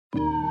Hey,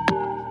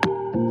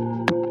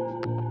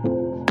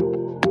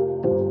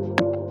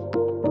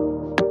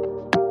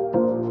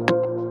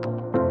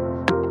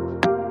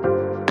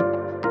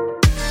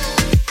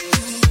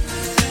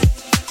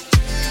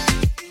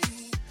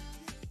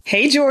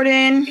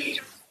 Jordan. Hey,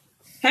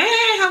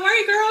 how are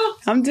you, girl?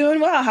 I'm doing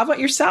well. How about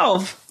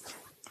yourself?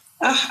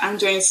 I'm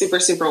doing super,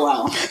 super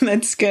well.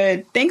 That's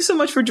good. Thanks so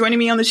much for joining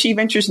me on the She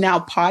Ventures Now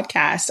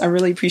podcast. I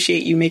really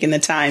appreciate you making the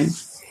time.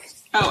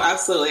 Oh,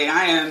 absolutely.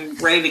 I am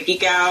ready to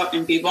geek out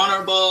and be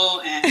vulnerable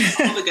and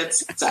all the good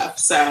stuff.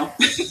 So,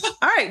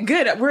 all right,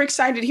 good. We're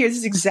excited here. This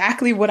is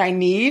exactly what I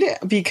need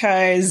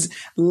because,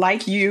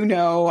 like you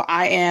know,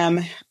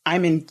 I'm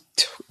in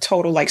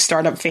total like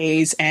startup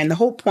phase, and the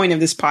whole point of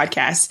this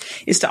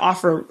podcast is to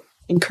offer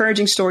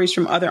encouraging stories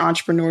from other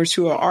entrepreneurs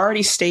who are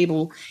already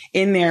stable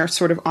in their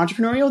sort of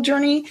entrepreneurial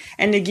journey,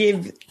 and to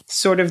give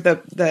sort of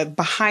the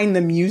behind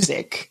the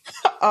music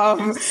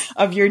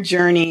of your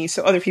journey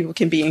so other people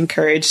can be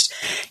encouraged.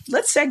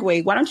 Let's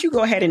segue. Why don't you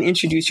go ahead and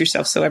introduce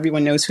yourself so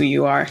everyone knows who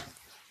you are?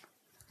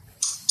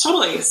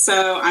 Totally.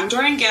 So I'm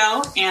Jordan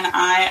Gill, and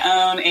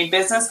I own a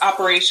business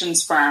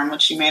operations firm,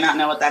 which you may not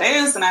know what that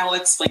is, and I will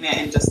explain it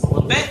in just a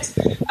little bit.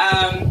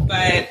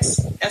 But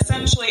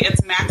essentially,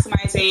 it's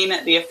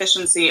maximizing the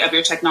efficiency of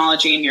your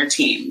technology and your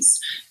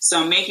teams.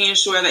 So making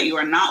sure that you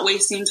are not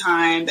wasting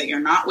time, that you're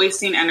not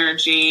wasting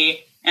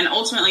energy, and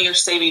ultimately you're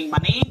saving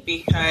money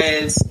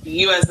because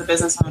you as the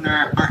business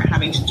owner aren't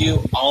having to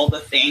do all the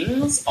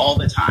things all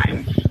the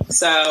time.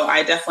 So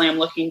I definitely am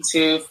looking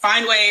to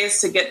find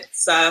ways to get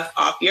stuff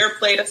off your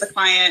plate as a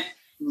client,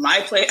 my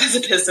plate as a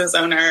business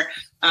owner,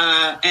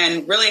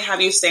 and really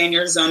have you stay in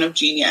your zone of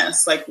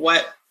genius. Like,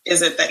 what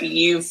is it that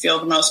you feel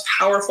the most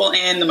powerful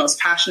in, the most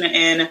passionate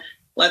in?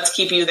 Let's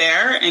keep you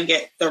there and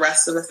get the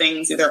rest of the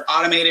things either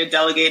automated,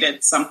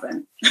 delegated,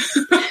 something.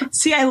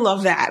 See, I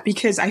love that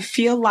because I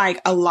feel like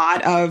a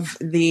lot of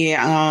the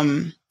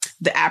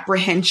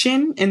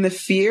apprehension and the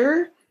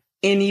fear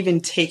in even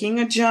taking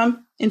a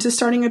jump into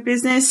starting a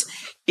business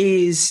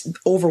is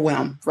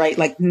overwhelm, right?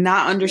 Like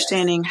not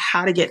understanding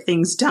how to get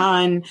things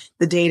done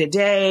the day to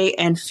day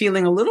and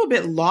feeling a little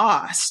bit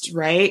lost,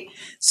 right?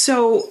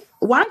 So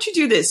why don't you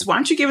do this? Why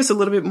don't you give us a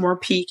little bit more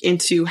peek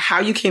into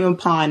how you came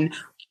upon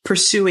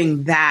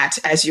pursuing that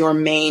as your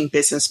main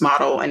business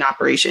model and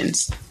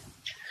operations?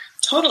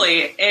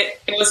 Totally. It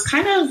was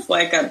kind of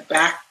like a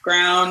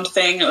background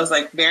thing. It was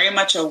like very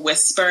much a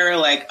whisper,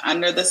 like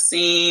under the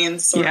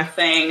scenes sort of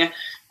thing.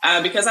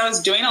 Because I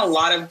was doing a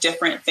lot of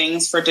different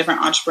things for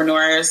different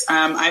entrepreneurs.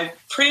 I've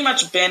pretty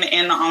much been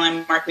in the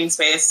online marketing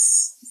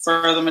space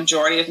for the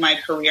majority of my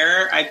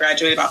career. I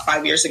graduated about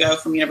 5 years ago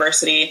from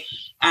university,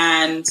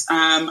 and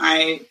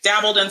I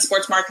dabbled in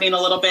sports marketing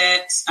a little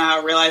bit,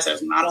 realized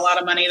there's not a lot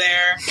of money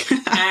there.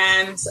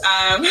 And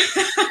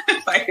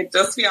if I could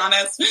just be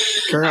honest.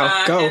 Girl,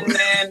 go. And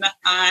then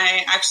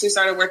I actually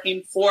started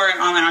working for an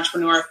online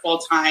entrepreneur full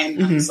time.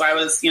 Mm-hmm. So I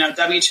was,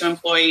 W-2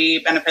 employee,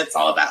 benefits,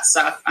 all of that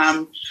stuff.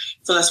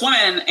 For this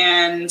woman,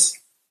 and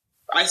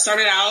I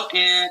started out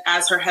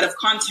as her head of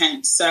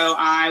content. So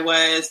I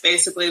was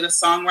basically the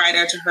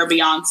songwriter to her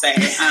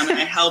Beyonce, and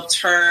I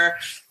helped her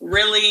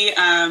really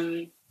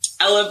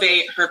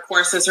elevate her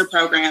courses, her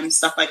programs,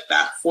 stuff like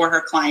that for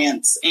her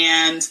clients.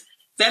 And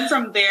then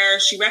from there,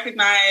 she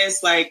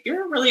recognized, like,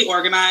 you're really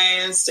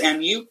organized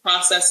and you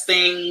process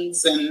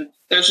things, and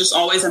there's just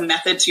always a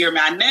method to your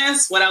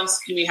madness. What else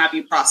can we have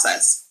you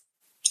process?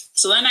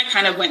 So then I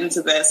kind of went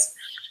into this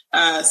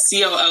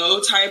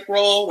COO type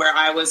role where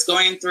I was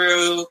going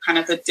through kind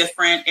of the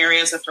different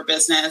areas of her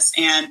business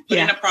and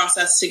putting a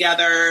process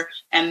together,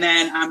 and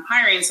then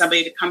hiring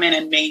somebody to come in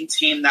and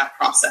maintain that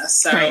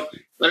process. So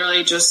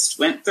literally just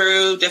went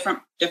through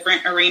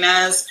different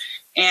arenas,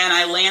 and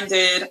I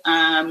landed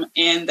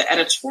in the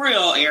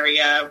editorial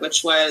area,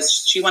 which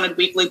was she wanted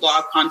weekly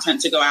blog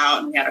content to go out,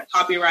 and we had a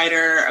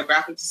copywriter, a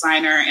graphic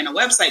designer, and a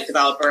website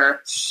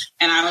developer.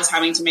 And I was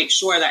having to make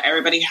sure that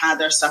everybody had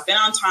their stuff in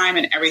on time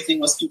and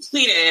everything was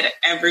completed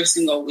every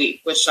single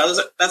week, which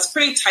that's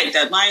pretty tight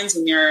deadlines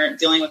when you're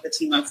dealing with a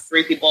team of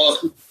 3 people,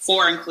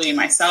 4 including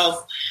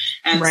myself.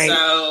 And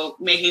so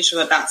making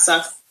sure that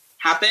stuff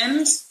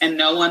happened and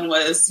no one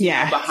was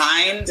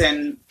behind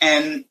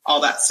and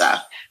all that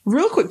stuff.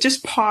 Real quick,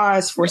 just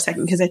pause for a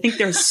second, because I think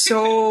there's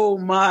so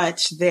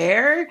much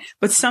there,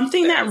 but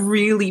something that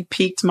really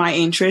piqued my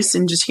interest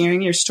in just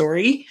hearing your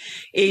story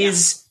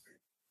is,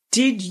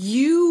 did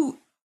you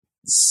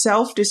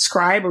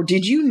self-describe, or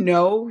did you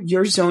know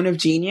your zone of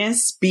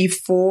genius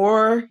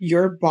before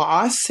your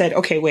boss said,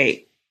 okay,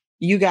 wait,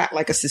 you got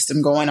like a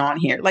system going on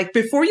here? Like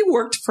before you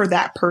worked for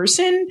that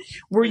person,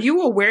 were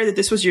you aware that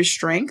this was your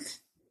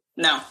strength?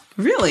 No.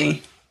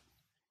 Really?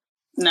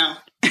 No.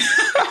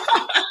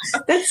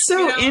 That's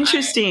so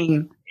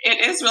interesting.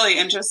 It is really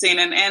interesting.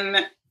 And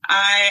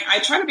I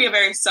try to be a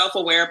very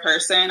self-aware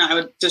person. I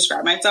would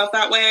describe myself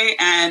that way.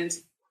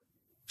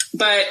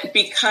 But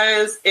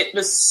because it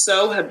was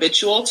so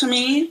habitual to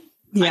me,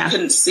 I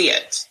couldn't see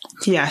it.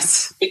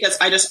 Yes. Because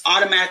I just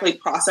automatically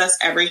process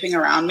everything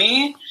around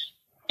me.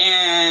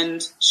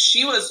 And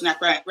she was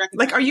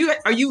like, are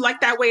you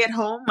like that way at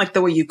home? Like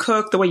the way you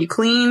cook, the way you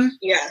clean?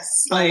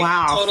 Yes. Like, oh,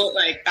 wow. Total.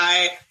 Like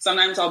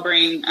sometimes I'll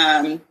bring,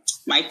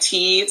 my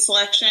tea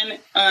selection,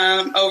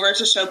 over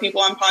to show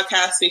people on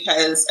podcasts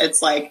because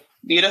it's like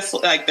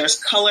beautiful. Like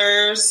there's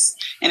colors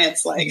and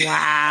it's like,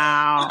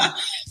 wow.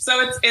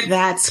 So it's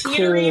that's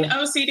teetering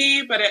cool.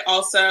 OCD, but it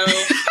also,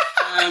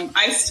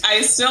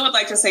 I still would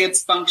like to say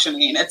it's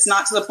functioning. It's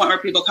not to the point where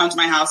people come to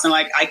my house and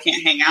like, I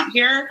can't hang out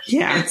here.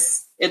 Yeah.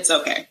 It's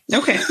okay.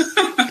 Okay.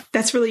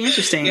 That's really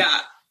interesting. Yeah.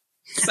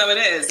 So it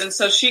is. And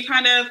so she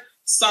kind of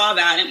saw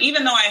that. And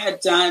even though I had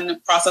done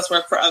process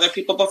work for other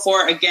people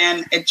before,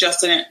 again, it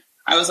just didn't,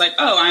 I was like,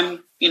 oh,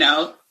 I'm,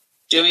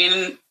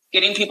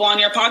 getting people on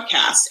your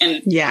podcast.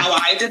 And how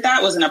I did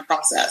that was in a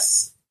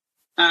process.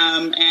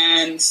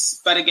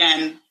 But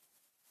again,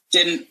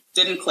 didn't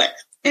click.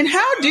 And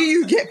how do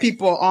you get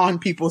people on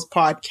people's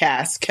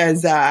podcasts?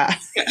 Cause,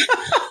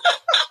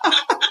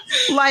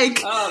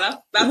 like,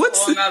 that's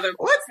what's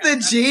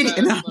the genie?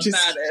 No,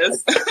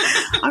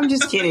 I'm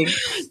just kidding.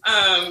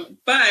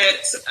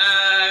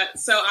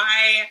 So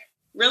I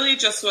really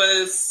just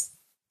was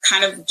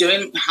kind of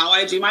doing how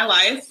I do my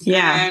life.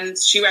 Yeah. And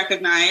she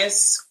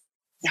recognized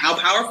how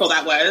powerful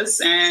that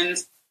was and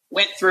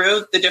went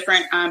through the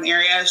different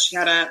areas. She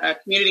had a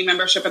community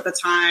membership at the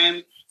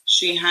time.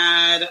 She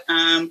had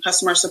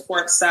customer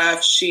support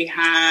stuff. She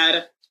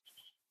had,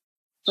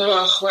 where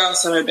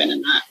else have I been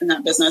in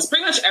that business?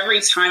 Pretty much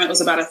every time it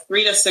was about a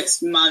 3 to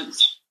 6 month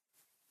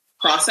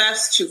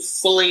process to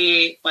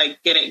fully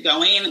like get it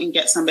going and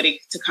get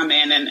somebody to come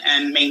in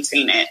and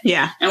maintain it.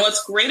 Yeah. And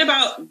what's great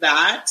about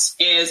that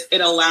is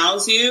it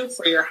allows you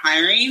for your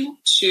hiring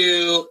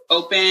to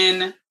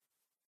open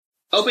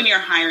your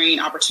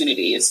hiring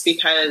opportunities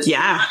because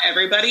not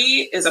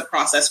everybody is a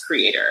process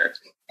creator.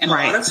 And a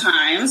lot of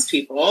times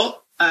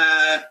people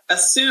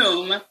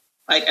assume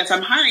like if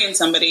I'm hiring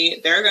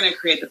somebody, they're going to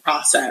create the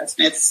process.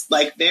 And it's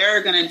like,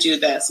 they're going to do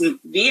this. And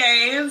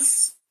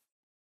VAs,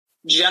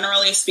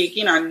 generally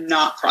speaking, are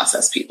not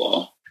process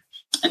people.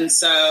 And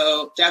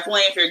so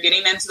definitely if you're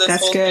getting into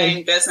this whole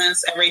thing,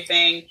 business,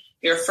 everything,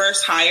 your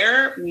first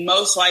hire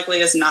most likely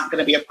is not going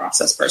to be a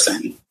process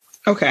person.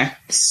 Okay.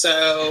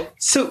 So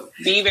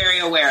be very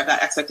aware of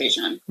that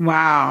expectation.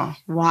 Wow.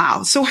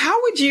 So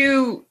how do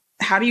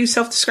you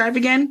self-describe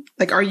again?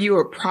 Like, are you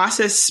a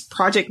process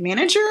project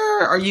manager?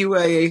 Are you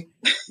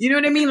you know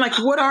what I mean? Like,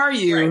 what are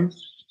you? Right.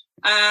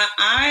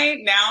 I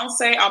now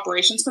say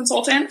operations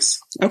consultant.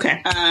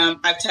 Okay.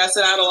 I've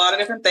tested out a lot of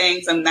different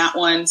things and that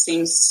one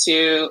seems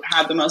to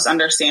have the most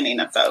understanding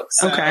of folks.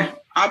 So, okay.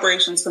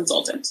 Operations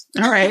consultant.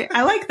 All right.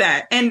 I like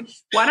that. And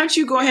why don't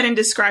you go ahead and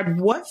describe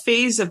what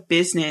phase of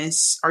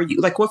business are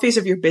you, like what phase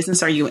of your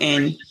business are you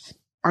in?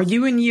 Are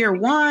you in year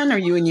 1? Are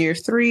you in year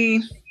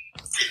 3?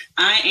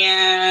 I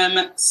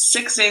am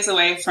 6 days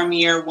away from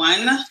year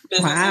 1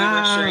 business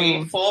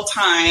anniversary full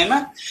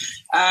time,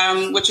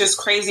 which is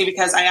crazy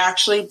because I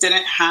actually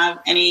didn't have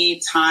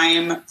any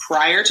time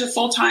prior to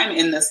full time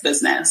in this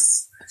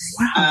business.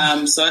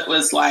 Wow. So it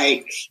was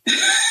like,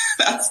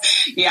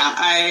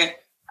 I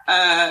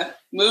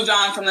moved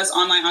on from this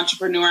online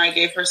entrepreneur. I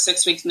gave her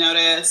 6 weeks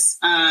notice.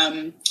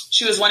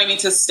 She was wanting me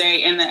to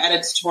stay in the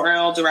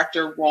editorial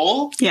director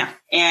role. Yeah.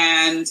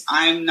 And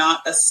I'm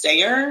not a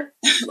stayer.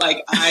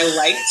 Like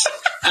I'm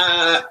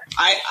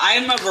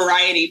a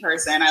variety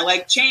person. I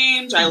like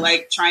change. I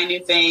like trying new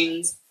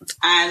things.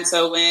 And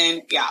so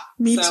when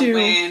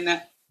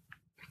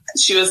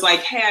she was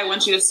like, hey, I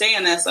want you to stay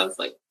in this. I was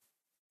like,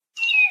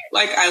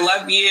 I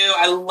love you.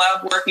 I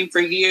love working for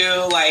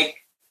you. Like,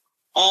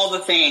 all the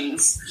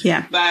things.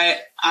 Yeah. But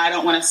I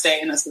don't want to stay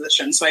in this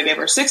position. So I gave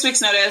her 6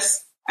 weeks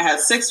notice. I had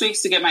 6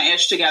 weeks to get my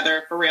ish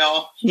together for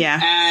real. Yeah.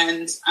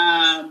 And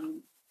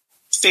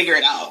figure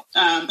it out.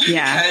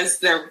 Because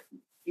their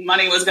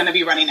money was going to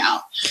be running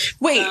out.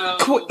 Wait,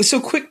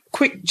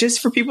 quick, just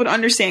for people to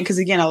understand. Because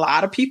again, a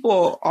lot of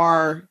people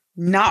are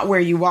not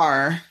where you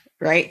are,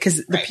 right?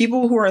 Because the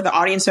people who are the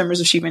audience members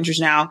of She Ventures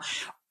Now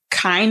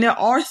kind of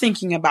are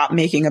thinking about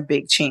making a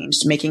big change,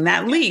 making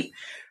that leap.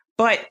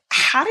 But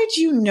how did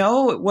you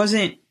know it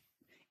wasn't,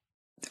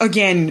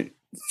 again,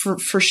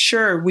 for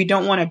sure, we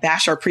don't want to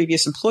bash our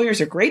previous employers.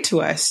 They're great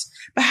to us.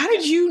 But how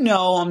did you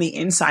know on the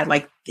inside,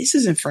 like, this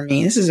isn't for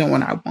me. This isn't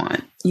what I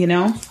want, you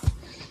know?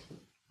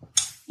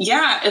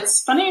 Yeah,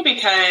 it's funny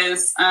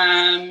because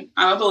I'm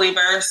a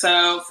believer.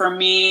 So for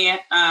me,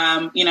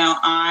 I'm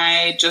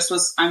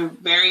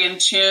very in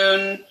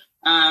tune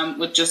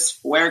with just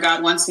where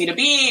God wants me to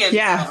be. And so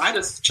I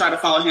just try to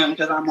follow him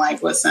because I'm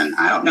like, listen,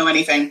 I don't know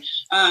anything.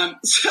 I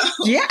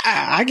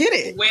get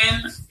it.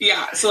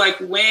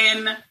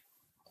 When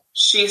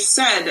she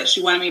said that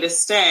she wanted me to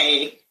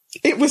stay,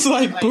 it was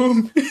like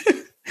boom.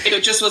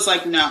 It just was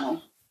like,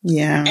 no.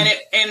 Yeah.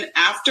 And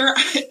after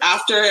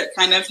it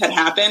kind of had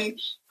happened,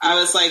 I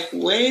was like,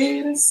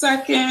 wait a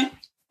second.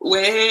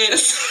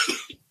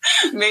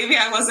 Maybe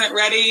I wasn't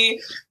ready.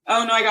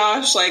 Oh my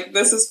gosh, like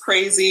this is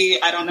crazy.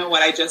 I don't know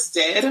what I just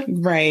did.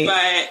 Right.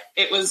 But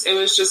it was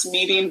just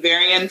me being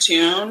very in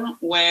tune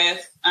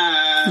with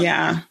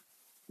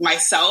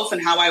myself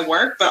and how I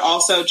work, but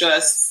also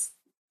just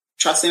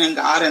trusting in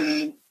God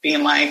and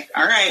being like,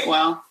 all right,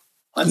 well,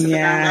 let's hit the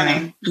ground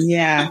running.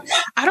 Yeah.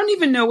 I don't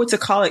even know what to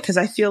call it, because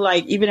I feel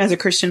like, even as a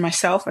Christian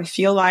myself, I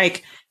feel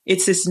like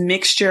it's this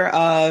mixture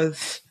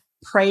of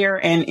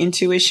prayer and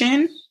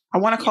intuition. I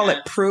want to call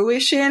it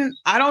fruition.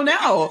 I don't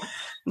know.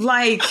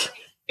 Like,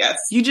 yes,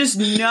 you just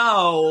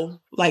know,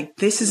 like,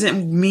 this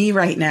isn't me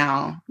right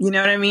now. You know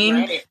what I mean?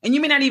 Right. And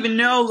you may not even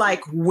know,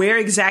 like, where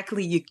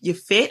exactly you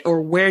fit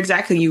or where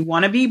exactly you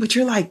want to be, but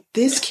you're like,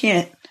 this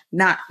can't,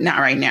 not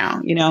right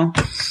now, you know?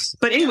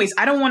 But anyways,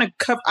 I don't want to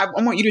cover, I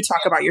want you to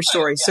talk about your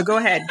story. So go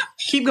ahead.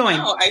 Keep going.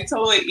 No, I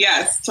totally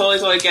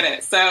get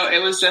it. So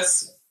it was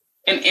just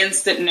an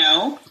instant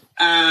no.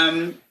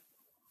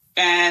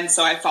 And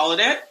so I followed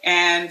it,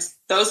 and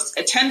those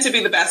tend to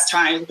be the best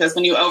times, because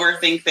when you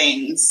overthink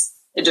things,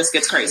 it just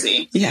gets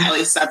crazy. Yeah. At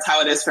least that's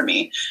how it is for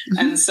me. Mm-hmm.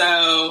 And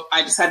so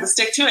I just had to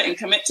stick to it and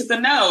commit to the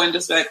no, and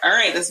just be like, all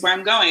right, this is where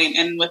I'm going.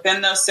 And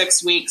within those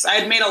 6 weeks, I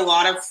had made a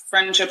lot of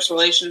friendships,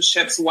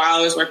 relationships while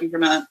I was working for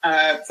the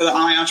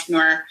Online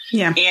Entrepreneur.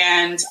 Yeah.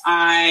 And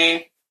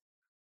I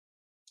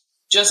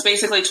just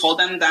basically told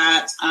them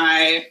that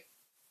I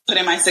put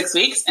in my 6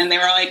 weeks, and they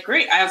were like,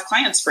 great, I have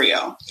clients for you.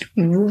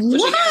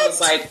 Which again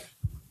was like,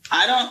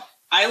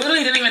 I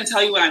literally didn't even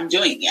tell you what I'm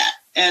doing yet.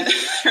 And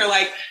they're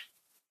like,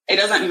 it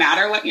doesn't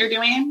matter what you're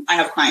doing. I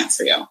have clients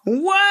for you.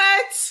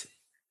 What?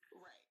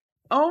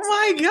 Oh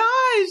my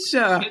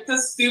gosh. It's a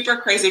super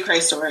crazy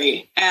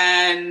story.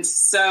 And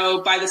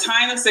so by the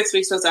time the 6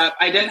 weeks was up,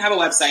 I didn't have a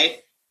website.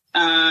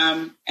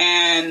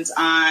 And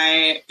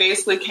I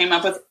basically came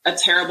up with a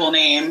terrible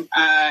name.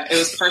 It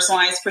was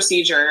Personalized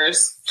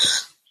Procedures.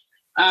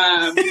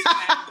 And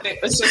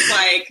it was just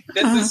like,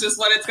 this is just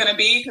what it's going to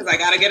be, because I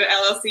got to get an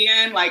LLC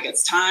in. Like,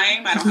 it's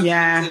time. I don't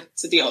have time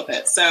to deal with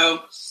it.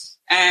 So,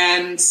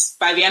 and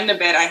by the end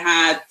of it, I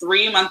had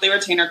 3 monthly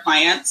retainer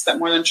clients that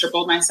more than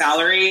tripled my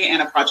salary,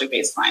 and a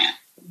project-based client.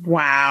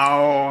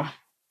 Wow.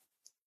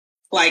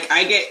 Like,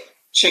 I get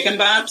chicken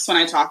bumps when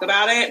I talk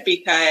about it,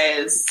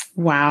 because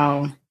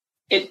wow,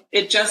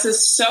 it just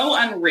is so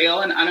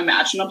unreal and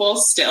unimaginable.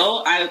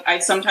 Still, I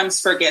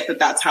sometimes forget that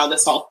that's how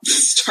this all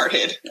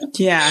started.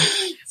 Yeah.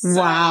 So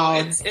wow.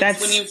 It's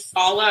when you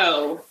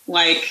follow,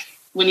 like,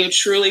 when you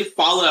truly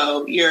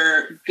follow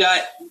your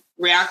gut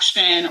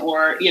reaction,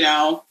 or, you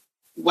know,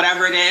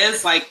 whatever it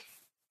is, like,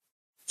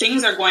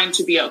 things are going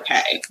to be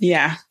okay.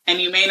 Yeah.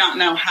 And you may not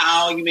know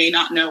how, you may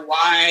not know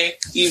why.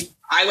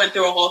 I went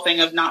through a whole thing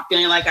of not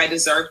feeling like I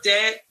deserved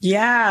it.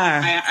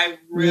 Yeah. I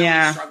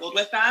really struggled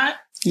with that.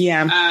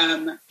 Yeah.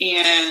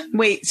 And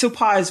wait, so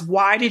pause.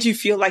 Why did you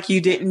feel like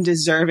you didn't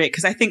deserve it?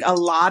 Because I think a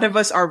lot of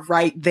us are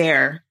right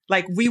there.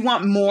 Like, we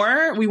want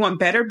more, we want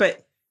better,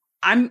 but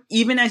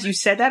even as you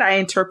said that, I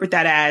interpret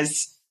that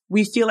as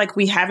we feel like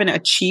we haven't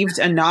achieved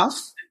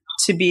enough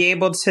to be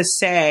able to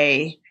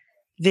say,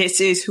 this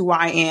is who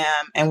I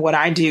am and what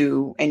I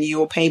do, and you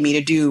will pay me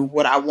to do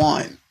what I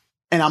want,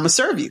 and I'm gonna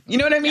serve you. You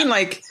know what I mean?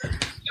 Like,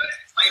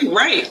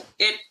 right.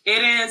 It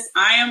is.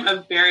 I am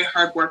a very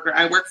hard worker.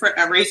 I work for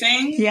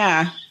everything.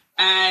 Yeah.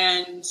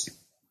 And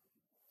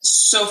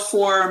so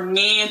for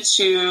me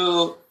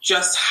to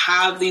just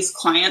have these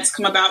clients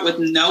come about with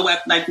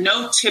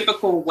no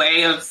typical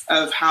way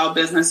of how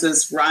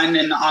businesses run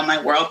in the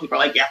online world, people are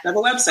like, you have to have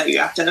a website, you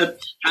have to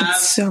have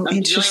so a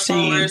million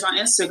followers on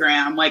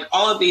Instagram, like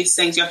all of these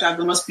things, you have to have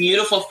the most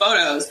beautiful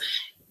photos.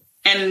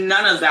 And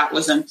none of that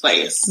was in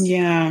place.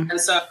 Yeah. And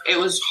so it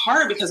was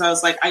hard, because I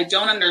was like, I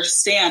don't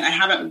understand. I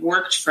haven't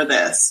worked for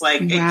this.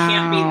 Like, it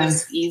can't be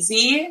this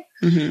easy.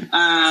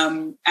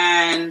 Mm-hmm.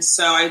 And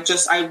so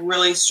I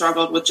really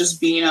struggled with just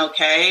being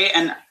okay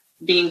and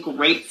being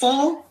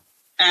grateful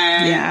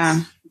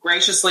and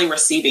graciously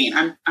receiving.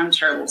 I'm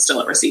terrible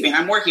still at receiving.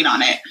 I'm working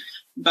on it,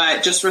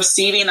 but just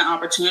receiving the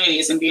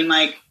opportunities and being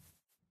like,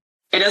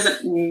 it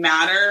doesn't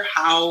matter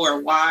how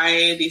or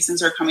why these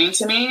things are coming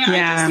to me. I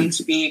just need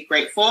to be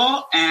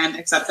grateful and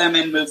accept them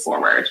and move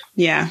forward.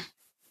 Yeah.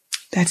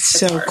 That's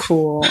so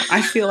cool.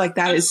 I feel like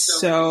that is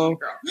so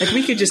like,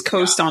 we could just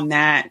coast on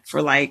that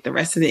for like the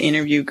rest of the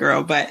interview,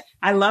 girl. But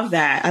I love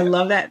that. I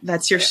love that.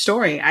 That's your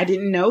story. I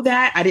didn't know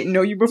that. I didn't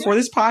know you before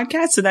this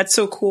podcast. So that's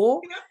so cool.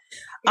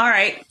 All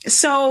right.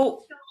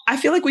 So I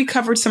feel like we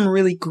covered some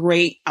really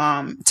great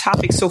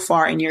topics so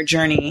far in your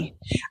journey.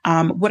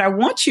 What I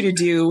want you to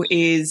do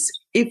is,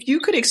 if you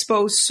could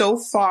expose so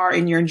far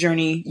in your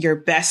journey, your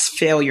best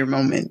failure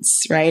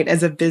moments, right?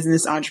 As a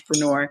business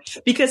entrepreneur,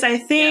 because I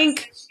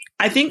think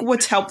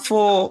what's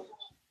helpful,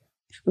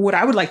 what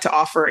I would like to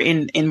offer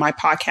in my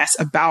podcast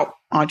about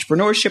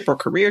entrepreneurship or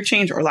career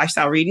change or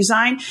lifestyle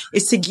redesign,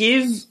 is to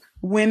give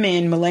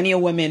women,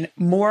 millennial women,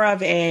 more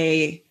of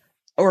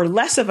or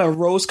less of a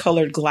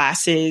rose-colored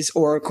glasses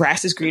or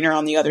grass is greener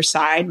on the other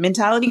side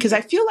mentality. Because I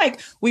feel like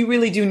we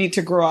really do need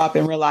to grow up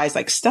and realize,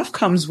 like, stuff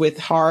comes with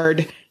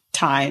hard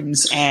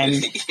times,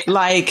 and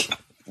like,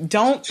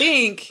 don't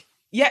think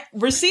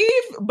receive,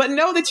 but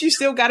know that you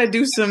still got to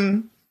do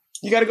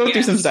you got to go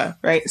through some stuff.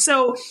 Right.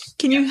 So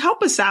can you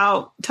help us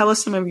out? Tell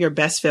us some of your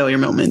best failure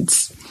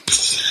moments.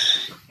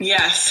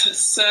 Yes.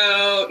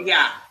 So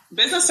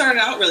business started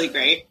out really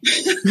great.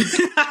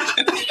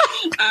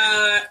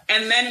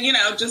 And then,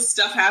 just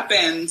stuff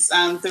happens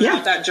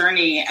throughout that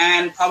journey.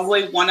 And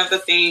probably one of the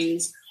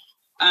things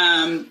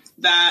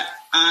that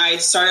I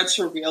started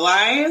to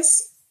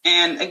realize,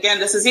 and again,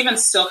 this is even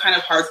still kind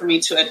of hard for me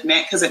to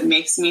admit because it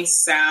makes me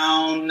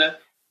sound,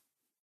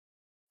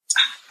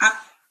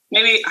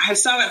 maybe I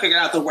still haven't figured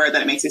out the word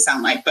that it makes me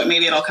sound like, but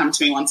maybe it'll come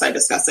to me once I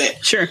discuss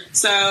it. Sure.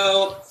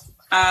 So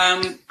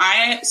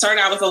I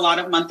started out with a lot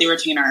of monthly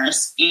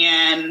retainers,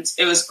 and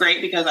it was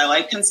great because I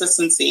like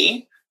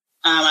consistency.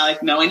 I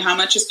like knowing how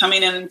much is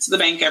coming into the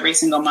bank every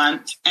single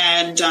month.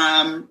 And,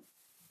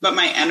 but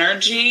my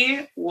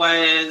energy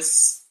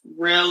was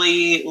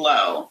really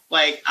low.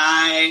 Like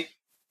I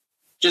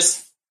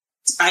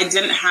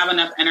didn't have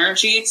enough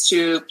energy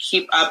to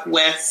keep up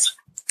with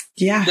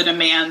the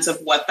demands of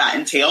what that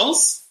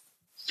entails.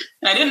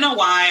 And I didn't know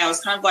why. I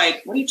was kind of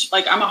like,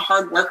 I'm a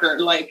hard worker.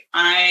 Like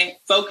I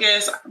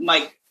focus,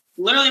 like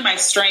literally my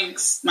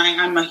strengths,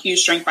 I'm a huge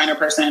strength finder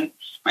person.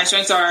 My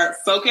strengths are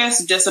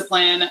focus,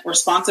 discipline,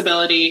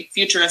 responsibility,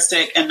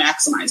 futuristic, and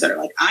maximizer.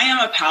 Like I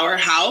am a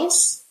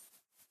powerhouse.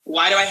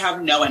 Why do I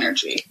have no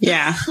energy?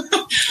 Yeah.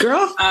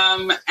 Girl.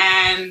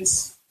 And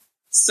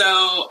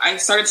so I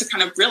started to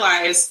kind of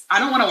realize I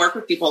don't want to work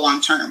with people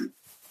long-term.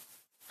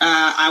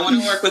 I want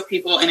to work with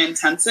people in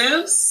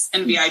intensives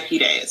and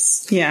VIP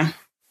days. Yeah.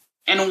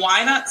 And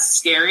why that's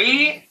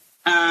scary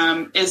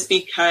is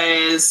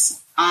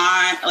because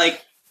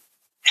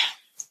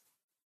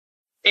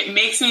it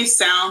makes me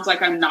sound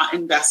like I'm not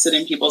invested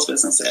in people's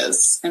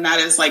businesses. And that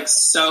is like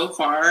so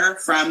far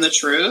from the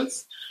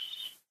truth.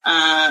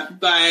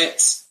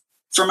 But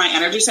for my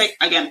energy sake,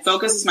 again,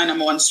 focus is my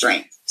number one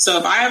strength. So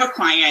if I have a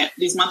client,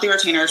 these monthly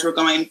retainers were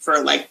going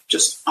for like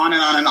just on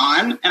and on and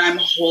on, and I'm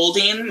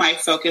holding my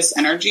focused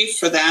energy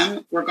for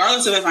them,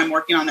 regardless of if I'm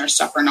working on their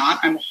stuff or not,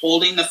 I'm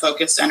holding the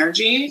focused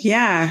energy.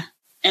 Yeah.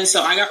 And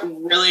so I got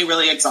really,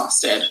 really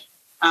exhausted.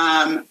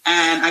 And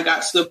I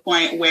got to the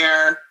point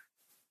where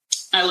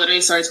I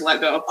literally started to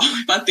let go of all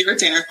my monthly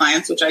retainer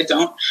clients, which I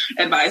don't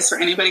advise for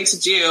anybody to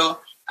do.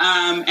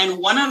 And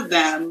one of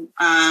them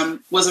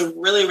was a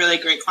really, really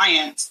great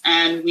client.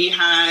 And we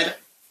had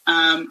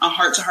a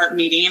heart-to-heart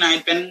meeting. I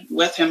had been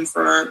with him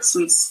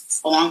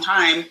since a long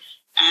time.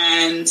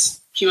 And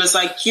he was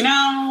like,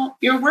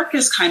 your work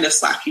is kind of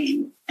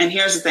slacking. And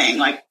here's the thing,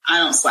 like, I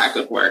don't slack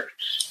with work.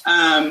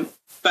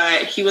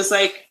 But he was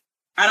like,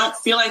 I don't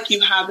feel like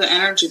you have the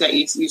energy that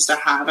you used to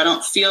have. I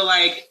don't feel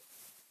like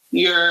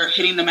you're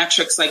hitting the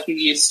metrics like you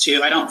used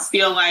to. I don't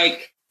feel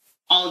like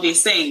all of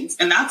these things.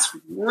 And that's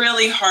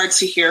really hard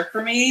to hear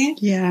for me.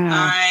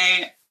 Yeah.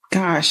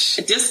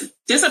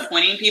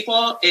 Disappointing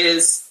people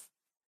is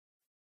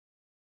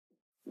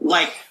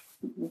like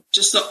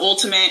just the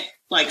ultimate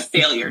like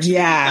failure.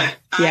 Yeah.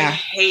 I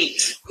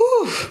hate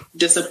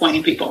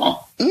disappointing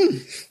people.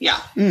 Yeah.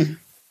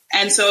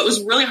 And so it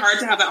was really hard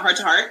to have that heart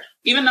to heart,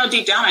 even though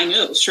deep down I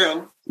knew it was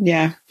true.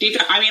 Yeah. Deep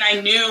down,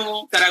 I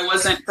knew that I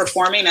wasn't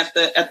performing at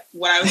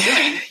what I was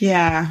doing.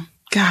 Yeah.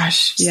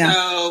 Gosh. Yeah.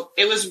 So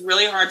it was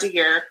really hard to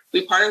hear.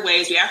 We parted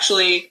ways. We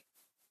actually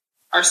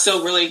are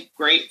still really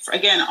great.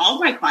 Again, all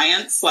of my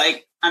clients,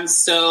 like I'm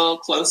still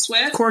close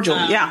with. Cordial.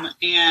 Yeah.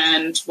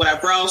 And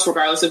whatever else,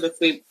 regardless of if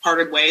we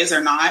parted ways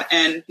or not.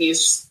 And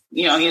he's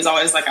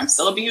always like, I'm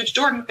still a huge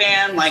Jordan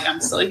fan. Like I'm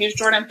still a huge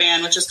Jordan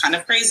fan, which is kind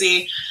of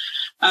crazy.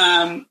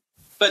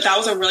 But that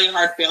was a really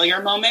hard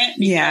failure moment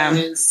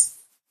because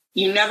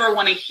you never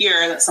want to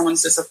hear that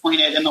someone's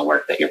disappointed in the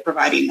work that you're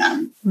providing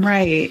them.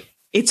 Right.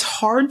 It's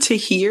hard to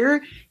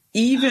hear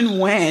even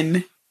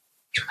when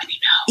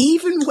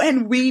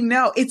we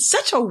know. It's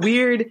such a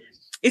weird,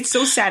 it's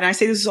so sad. And I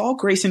say this is all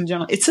grace in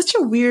general. It's such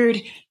a weird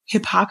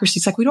hypocrisy.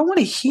 It's like, we don't want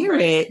to hear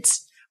it,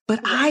 but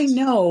I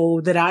know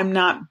that I'm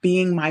not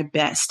being my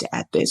best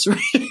at this.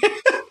 Right?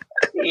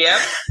 Yep.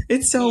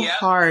 It's so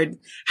hard.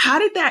 How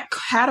did that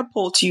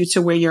catapult you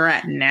to where you're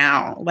at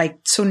now? Like,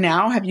 so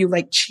now have you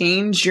like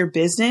changed your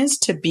business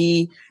to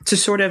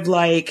sort of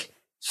like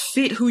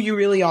fit who you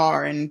really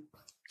are and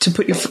to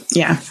put your,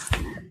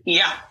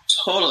 Yeah,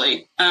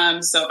 totally.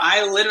 So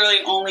I literally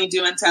only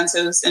do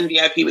intensives and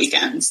VIP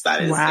weekends.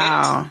 That is it.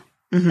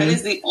 Mm-hmm. That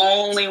is the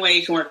only way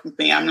you can work with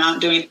me. I'm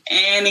not doing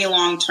any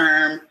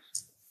long-term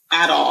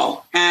at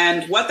all.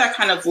 And what that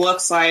kind of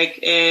looks like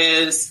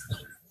is,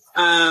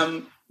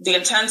 the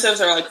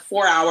intensives are like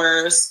 4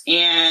 hours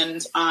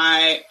and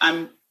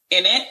I'm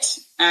in it.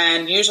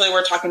 And usually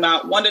we're talking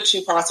about 1 to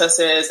 2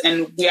 processes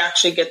and we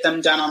actually get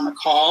them done on the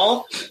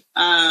call.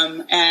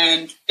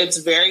 And it's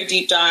very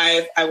deep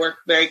dive. I work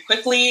very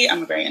quickly.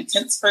 I'm a very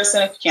intense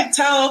person, if you can't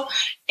tell.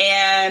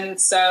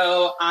 And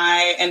so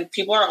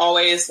people are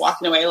always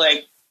walking away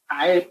like,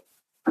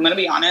 I'm going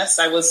to be honest,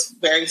 I was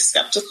very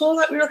skeptical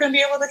that we were going to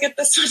be able to get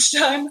this much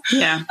done.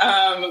 Yeah.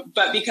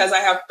 But because I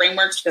have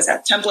frameworks, because I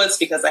have templates,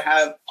 because I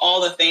have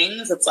all the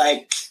things, it's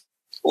like,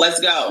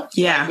 let's go.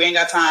 Yeah. Like, we ain't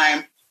got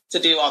time to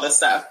do all this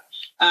stuff.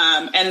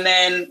 And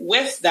then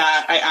with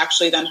that, I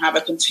actually then have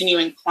a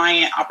continuing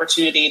client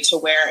opportunity to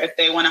where if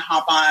they want to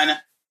hop on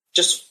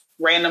just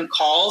random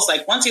calls.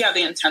 Like once you have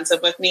the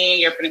intensive with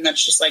me, you're pretty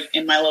much just like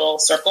in my little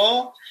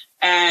circle.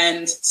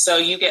 And so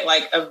you get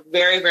like a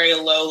very, very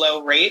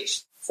low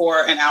rate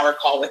for an hour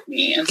call with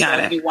me. And so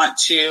if you want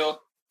to,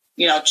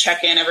 you know,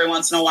 check in every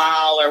once in a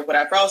while or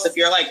whatever else, if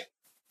you're like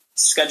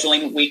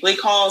scheduling weekly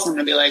calls, I'm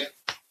going to be like,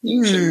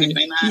 you shouldn't be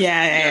doing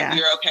that.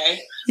 You're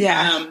okay.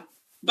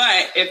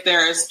 But if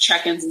there's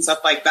check-ins and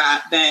stuff like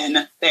that,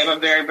 then they have a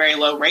very, very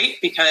low rate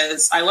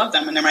because I love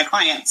them and they're my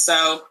clients.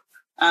 So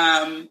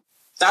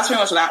that's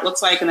pretty much what that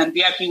looks like. And then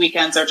VIP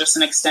weekends are just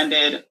an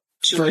extended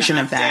version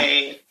of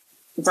that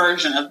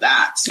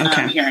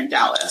here in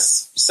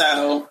Dallas.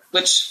 So,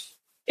 which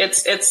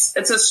it's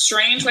a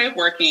strange way of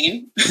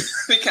working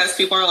because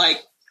people are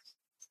like,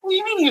 what do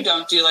you mean you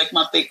don't do like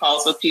monthly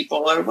calls with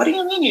people? Or what do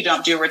you mean you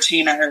don't do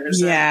retainers?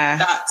 Yeah.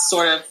 That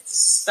sort of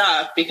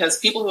stuff, because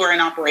people who are in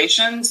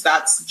operations,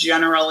 that's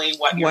generally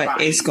what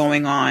is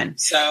going on.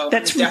 So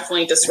that's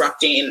definitely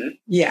disrupting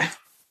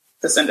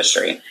this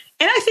industry.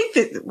 And I think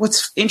that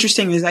what's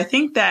interesting is I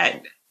think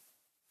that,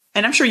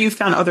 and I'm sure you've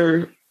found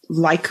other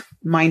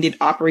like-minded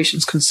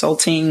operations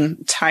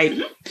consulting type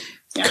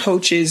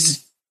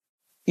coaches,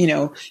 you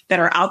know, that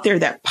are out there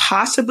that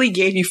possibly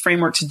gave you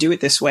framework to do it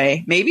this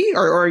way, maybe,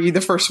 or are you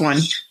the first one?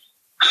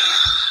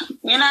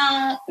 You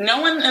know,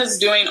 no one is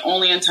doing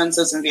only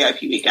intensives and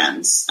VIP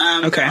weekends.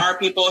 There are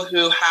people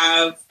who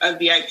have a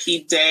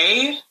VIP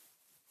day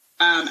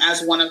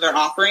as one of their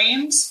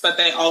offerings, but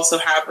they also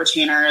have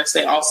retainers.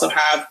 They also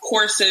have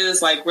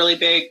courses, like really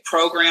big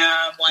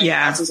program, like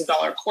thousands of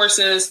dollar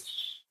courses.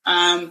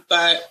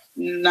 But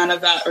none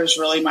of that is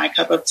really my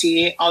cup of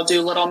tea. I'll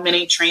do little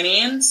mini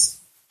trainings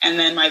and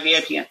then my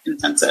VIP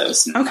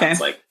intensives. That's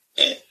like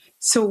it.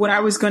 So what I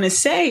was going to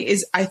say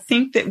is I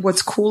think that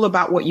what's cool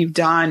about what you've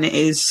done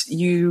is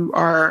you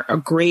are a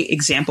great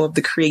example of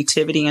the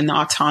creativity and the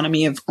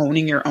autonomy of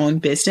owning your own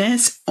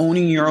business,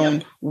 owning your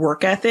own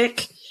work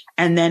ethic,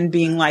 and then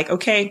being like,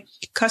 okay,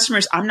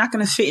 customers, I'm not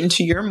going to fit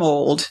into your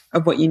mold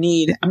of what you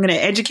need. I'm going to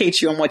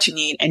educate you on what you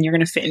need, and you're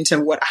going to fit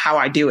into how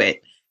I do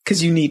it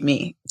because you need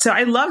me. So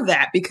I love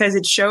that because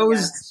it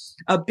shows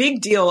a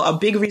big deal. A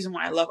big reason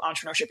why I love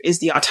entrepreneurship is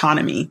the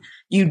autonomy.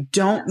 You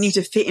don't need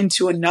to fit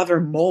into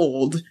another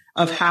mold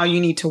of how you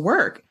need to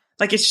work.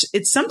 Like it's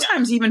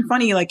sometimes even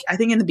funny. Like I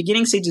think in the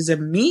beginning stages of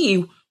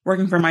me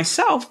working for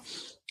myself,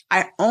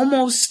 I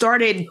almost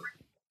started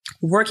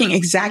working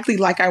exactly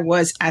like I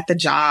was at the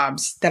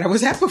jobs that I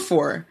was at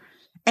before.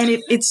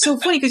 And it's so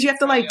funny because you have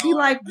to like be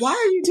like, why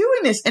are you doing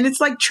this? And it's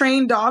like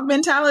trained dog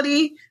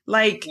mentality.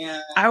 Like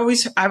I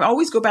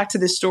always go back to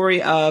this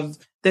story of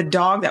the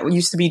dog that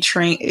used to be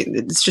trained.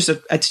 It's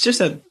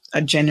just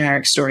a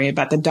generic story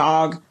about the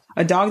dog,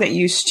 a dog that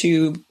used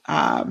to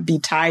be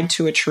tied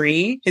to a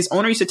tree. His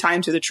owner used to tie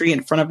him to the tree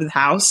in front of the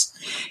house,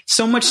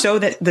 so much so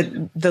that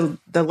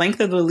the length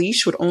of the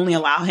leash would only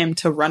allow him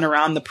to run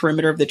around the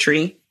perimeter of the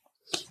tree.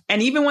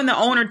 And even when the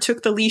owner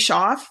took the leash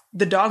off,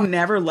 the dog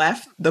never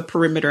left the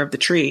perimeter of the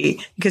tree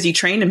because he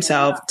trained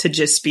himself to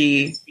just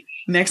be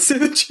next to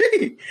the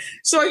tree.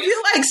 So I feel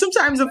like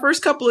sometimes the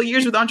first couple of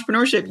years with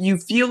entrepreneurship, you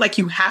feel like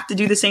you have to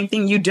do the same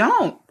thing. You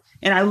don't.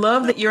 And I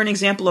love that you're an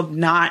example of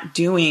not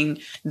doing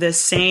the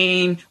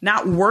same,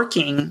 not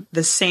working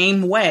the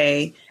same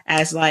way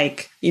as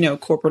like, you know,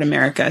 corporate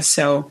America.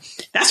 So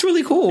that's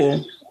really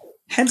cool.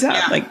 Heads up.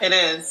 Yeah, it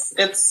is.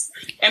 It's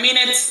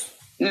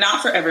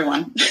not for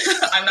everyone.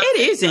 I'm not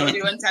going to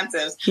do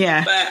intensives.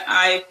 Yeah. But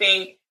I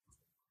think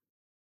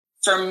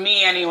for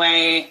me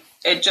anyway,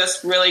 it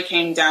just really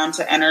came down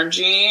to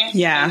energy.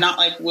 Yeah. And not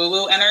like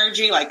woo-woo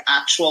energy, like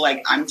actual,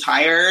 like I'm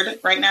tired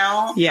right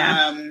now.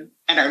 Yeah.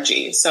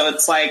 Energy. So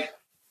it's like,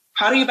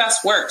 how do you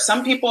best work?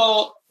 Some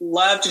people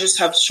love to just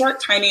have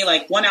short, tiny,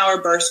 like 1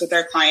 hour bursts with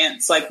their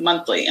clients, like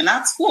monthly. And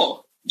that's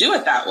cool. Do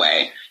it that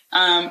way.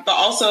 But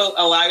also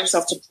allow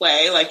yourself to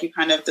play, like you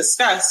kind of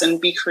discussed,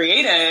 and be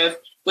creative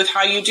with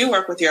how you do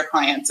work with your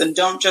clients. And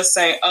don't just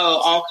say,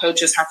 oh, all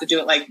coaches have to do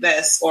it like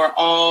this, or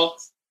all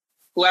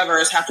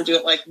whoever's have to do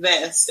it like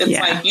this. It's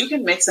like you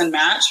can mix and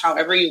match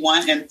however you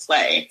want and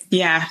play.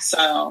 Yeah.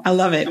 So I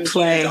love it. I'm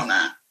play on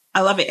that.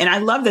 I love it. And I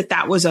love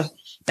that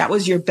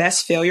was your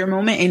best failure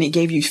moment and it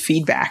gave you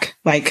feedback.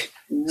 Like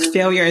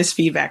failure is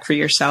feedback for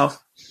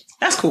yourself.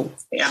 That's cool.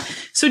 Yeah.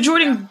 So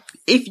Jordan,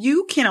 if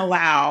you can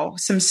allow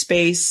some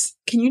space,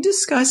 can you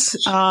discuss,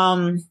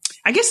 I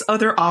guess,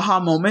 other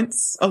aha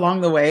moments along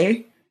the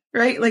way?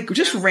 Right? Like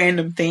just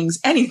random things,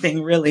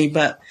 anything really,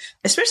 but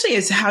especially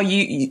as how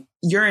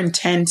your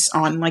intent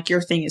on like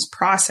your thing is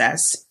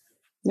process.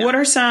 Yeah. What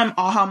are some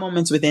aha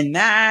moments within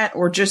that,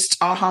 or just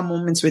aha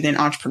moments within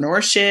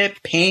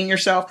entrepreneurship, paying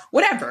yourself,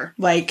 whatever,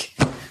 like.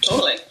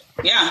 Totally.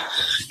 Yeah.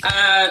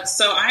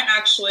 So I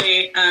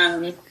actually,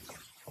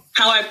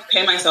 how I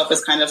pay myself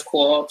is kind of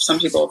cool. Some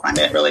people find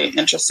it really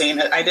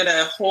interesting. I did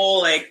a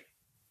whole like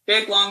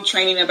big, long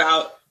training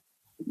about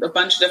a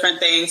bunch of different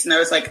things. And there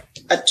was like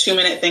a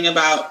 2-minute thing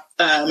about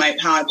how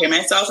I pay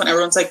myself. And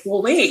everyone's like,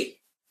 well, wait,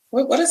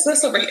 what is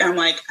this over here? I'm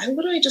like, I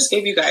literally just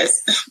gave you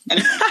guys.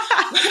 Anyway.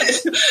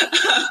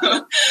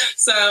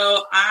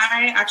 So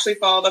I actually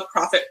follow the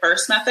Profit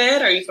First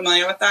method. Are you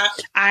familiar with that?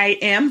 I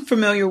am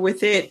familiar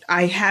with it.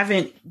 I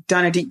haven't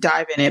done a deep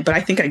dive in it, but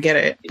I think I get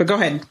it. But go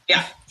ahead.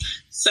 Yeah.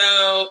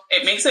 So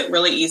it makes it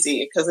really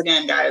easy because,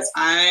 again, guys,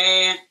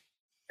 I'm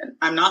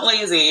not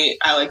lazy.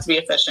 I like to be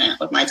efficient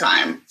with my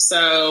time.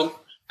 So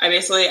I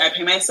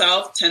pay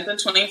myself 10th and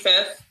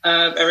 25th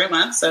of every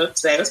month. So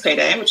today was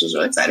payday, which is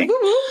really exciting.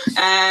 Woo-hoo.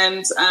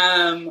 And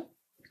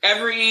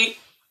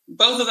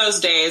both of those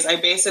days, I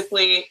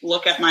basically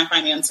look at my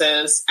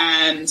finances,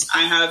 and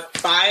I have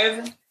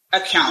 5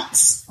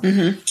 accounts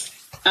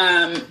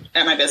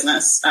at my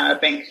business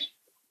bank.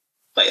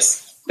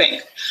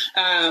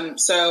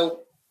 So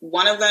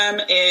one of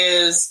them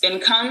is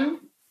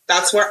income.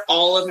 That's where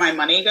all of my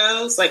money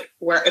goes. Like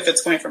if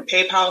it's going from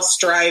PayPal,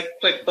 Stripe,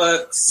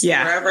 QuickBooks,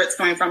 wherever it's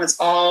coming from, it's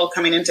all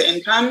coming into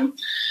income.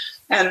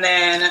 And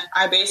then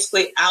I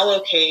basically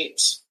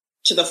allocate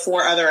to the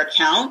 4 other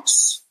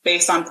accounts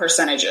based on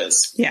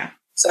percentages. Yeah.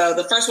 So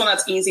the first one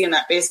that's easy and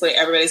that basically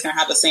everybody's going to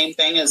have the same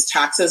thing is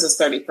taxes is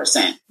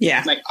 30%.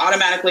 Yeah. Like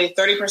automatically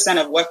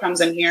 30% of what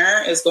comes in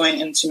here is going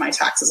into my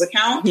taxes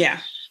account. Yeah.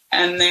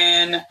 And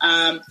then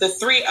the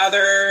 3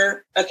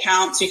 other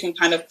accounts you can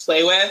kind of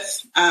play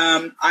with.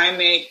 I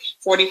make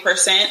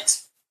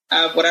 40%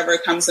 of whatever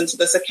comes into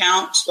this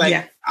account.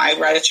 I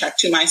write a check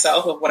to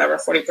myself of whatever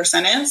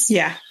 40% is.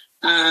 Yeah.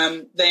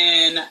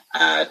 Then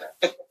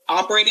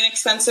operating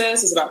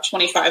expenses is about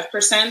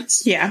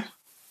 25%. Yeah.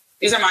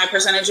 These are my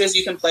percentages.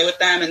 You can play with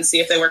them and see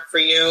if they work for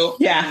you.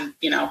 Yeah.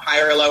 And,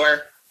 higher or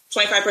lower.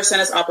 25%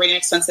 is operating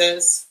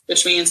expenses,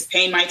 which means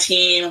paying my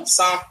team,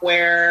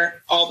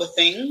 software, all the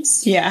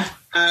things. Yeah.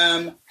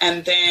 And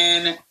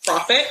then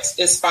profit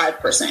is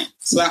 5%.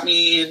 So that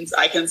means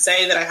I can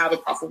say that I have a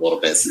profitable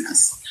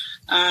business.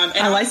 And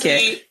I like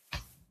it.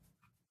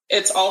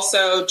 It's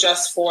also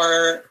just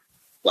for,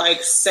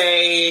 like,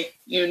 say,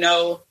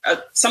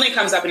 something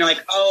comes up and you're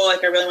like, oh,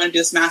 like I really want to do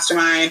this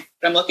mastermind,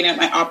 but I'm looking at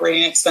my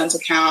operating expense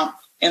account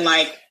and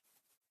like,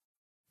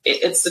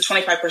 it's the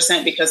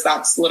 25% because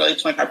that's literally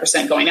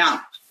 25% going out.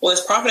 Well,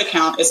 this profit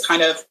account is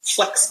kind of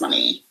flex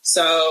money.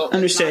 So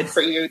understood. It's not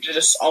for you to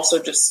just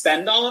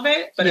spend all of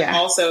it, but it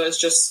also is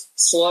just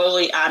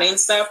slowly adding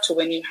stuff to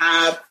when you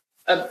have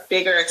a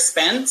bigger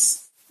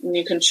expense and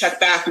you can check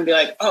back and be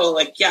like, oh,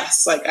 like,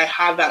 yes, like I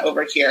have that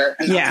over here.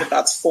 And that's what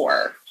that's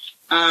for.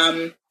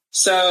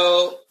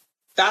 So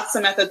that's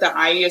the method that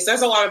I use.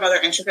 There's a lot of other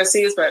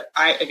intricacies, but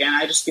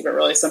I just keep it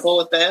really simple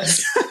with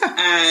this.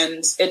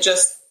 And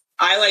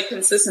I like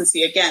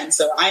consistency again.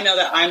 So I know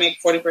that I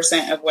make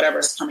 40% of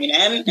whatever's coming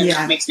in and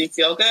that makes me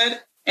feel good.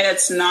 And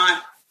it's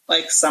not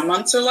like some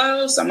months are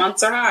low, some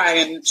months are high,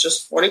 and it's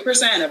just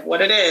 40% of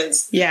what it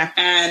is. Yeah.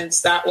 And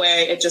that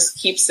way it just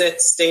keeps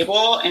it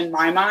stable in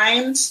my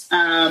mind.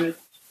 I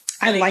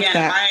like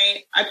that.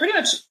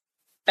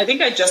 I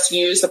think I just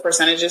use the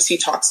percentages he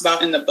talks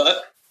about in the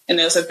book, and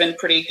those have been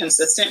pretty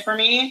consistent for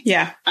me.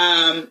 Yeah.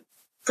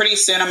 Pretty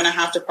soon I'm going to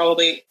have to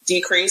probably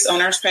decrease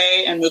owner's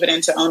pay and move it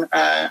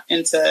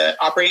into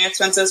operating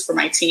expenses for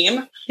my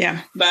team.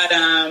 Yeah. But,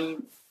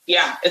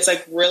 it's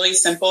like really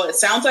simple. It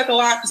sounds like a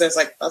lot because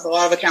there's a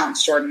lot of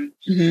accounts, Jordan,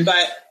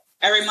 but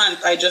every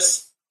month I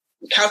just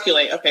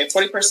calculate, okay,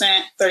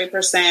 40%,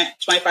 30%,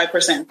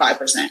 25%, and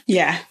 5%.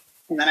 Yeah.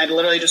 And then I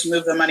literally just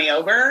move the money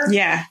over.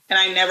 Yeah. And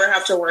I never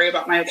have to worry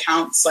about my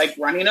accounts like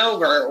running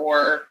over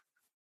or,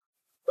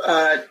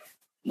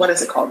 what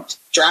is it called?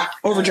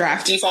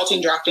 Overdraft.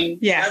 Defaulting, drafting,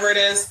 whatever it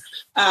is.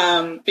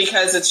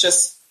 Because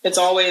it's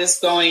always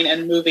going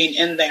and moving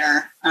in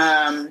there.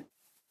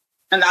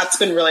 And that's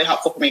been really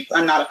helpful for me.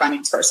 I'm not a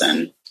finance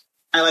person.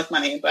 I like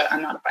money, but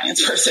I'm not a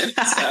finance person.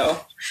 So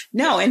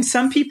no. And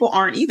some people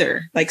aren't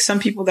either. Like some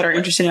people that are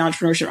interested in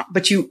entrepreneurship,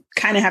 but you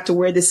kind of have to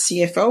wear the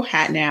CFO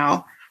hat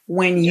now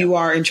when you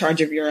are in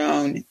charge of your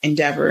own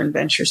endeavor and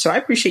venture. So I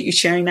appreciate you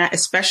sharing that,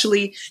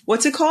 especially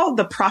what's it called?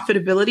 The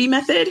profitability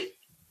method.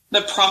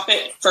 The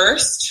Profit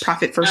First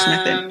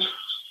method.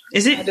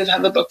 Is it? I did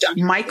have the book down.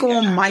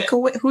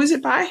 Michael, who is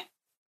it by?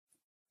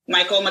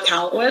 Michael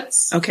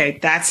Michalowicz. Okay.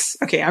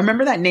 I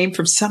remember that name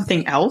from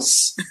something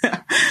else.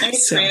 Maybe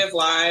Creative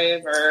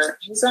Live, or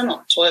he's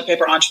on Toilet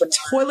Paper Entrepreneur.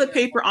 Toilet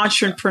Paper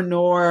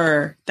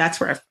Entrepreneur. That's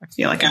where I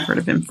feel like I've heard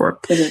of him for.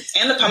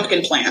 And The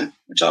Pumpkin Plan,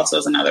 which also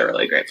is another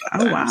really great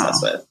book that I'm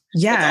obsessed with.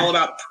 Yeah. It's all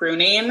about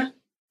pruning,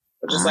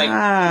 which is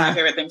my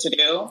favorite thing to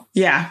do.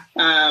 Yeah.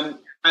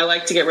 I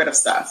like to get rid of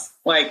stuff.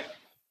 Like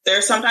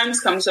there sometimes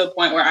comes to a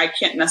point where I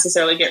can't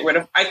necessarily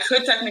I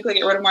could technically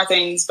get rid of more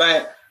things,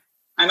 but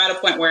I'm at a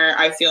point where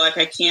I feel like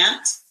I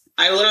can't.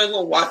 I literally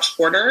will watch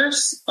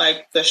Hoarders,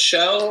 like the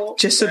show.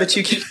 Just so that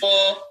you can.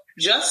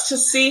 Just to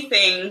see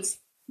things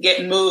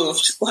get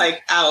moved,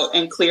 like out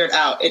and cleared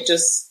out. It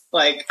just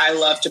I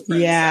love to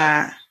prune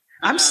stuff.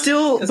 I'm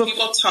still. Because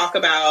people talk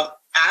about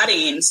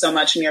adding so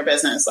much in your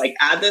business, like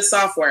add this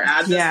software,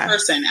 add this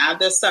person, add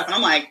this stuff. And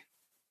I'm like,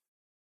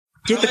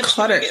 get the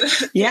clutter.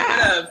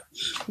 Yeah.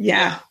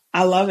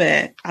 I love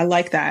it. I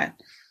like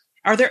that.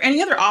 Are there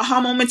any other aha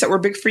moments that were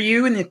big for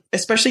you,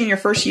 especially in your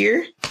first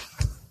year?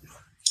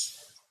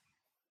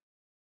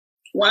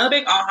 One of the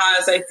big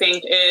ahas, I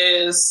think,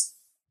 is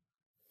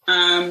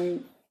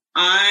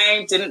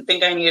I didn't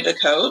think I needed a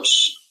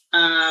coach.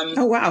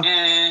 Oh, wow.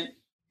 And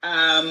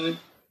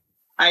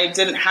I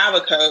didn't have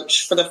a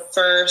coach for the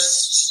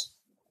first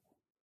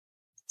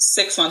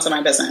 6 months of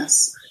my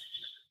business.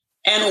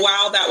 And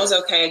while that was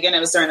okay, again, it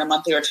was during the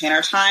monthly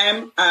retainer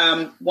time.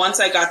 Once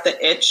I got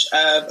the itch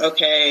of,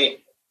 okay,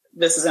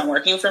 this isn't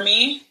working for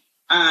me,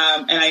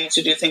 and I need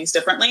to do things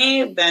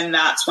differently, then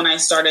that's when I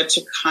started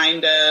to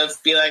kind of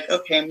be like,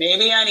 okay,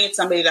 maybe I need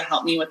somebody to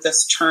help me with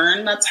this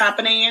turn that's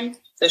happening,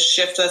 this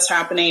shift that's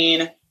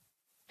happening.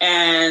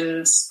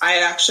 And I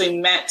had actually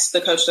met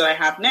the coach that I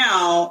have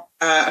now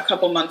a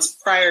couple months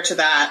prior to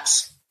that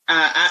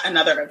at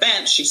another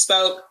event. She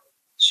spoke.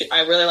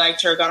 I really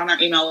liked her, got on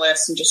our email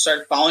list and just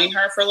started following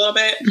her for a little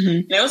bit. Mm-hmm.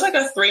 And it was like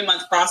a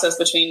 3-month process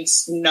between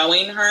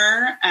knowing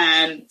her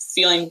and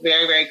feeling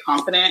very, very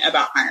confident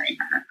about hiring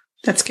her.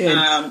 That's good.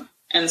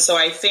 And so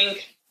I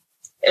think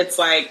it's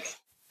like,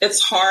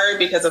 it's hard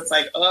because it's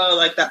like, oh,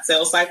 like that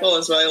sales cycle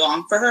is really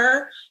long for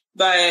her,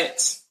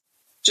 but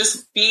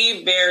just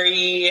be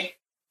very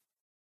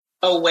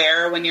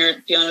aware when you're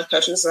dealing with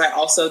coaches. So I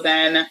also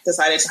then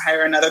decided to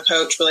hire another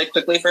coach really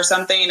quickly for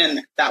something.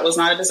 And that was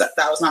not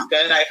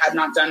good. I had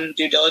not done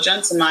due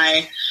diligence in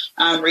my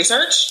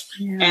research,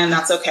 and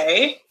that's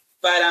okay.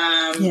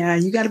 But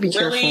you got to be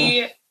really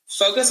careful.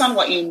 Focus on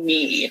what you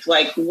need.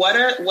 Like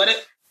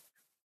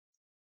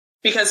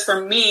because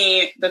for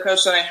me, the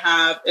coach that I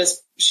have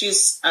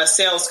she's a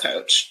sales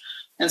coach.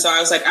 And so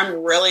I was like,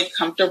 I'm really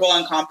comfortable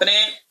and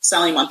confident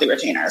selling monthly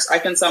retainers. I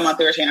can sell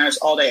monthly retainers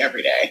all day,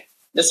 every day.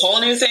 This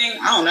whole new thing,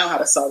 I don't know how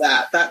to sell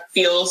that. That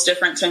feels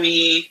different to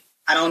me.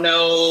 I don't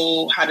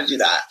know how to do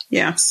that.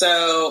 Yeah.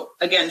 So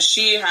again,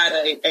 she had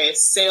a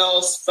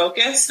sales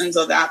focus. And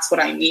so that's what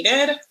I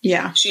needed.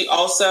 Yeah. She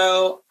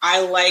also,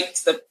 I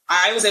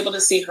was able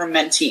to see her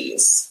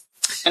mentees,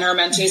 and her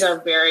mentees are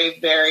very,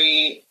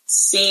 very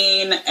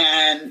seen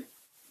and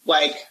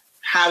like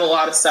have a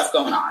lot of stuff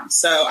going on.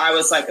 So I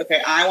was like,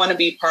 okay, I want to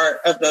be part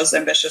of those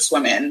ambitious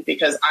women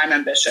because I'm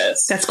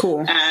ambitious. That's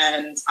cool.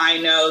 And I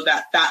know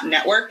that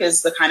network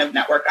is the kind of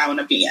network I want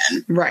to be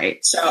in.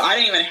 Right. So I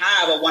didn't even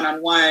have a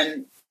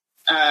one-on-one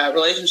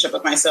relationship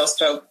with my sales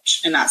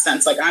coach in that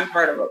sense. Like I'm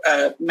part of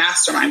a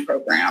mastermind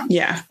program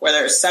where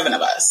there's 7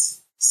 of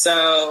us.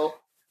 So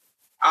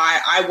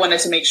I wanted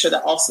to make sure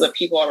that also the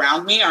people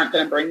around me aren't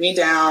going to bring me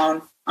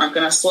down, aren't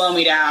going to slow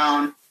me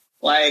down.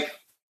 Like,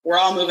 we're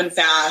all moving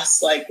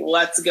fast. Like,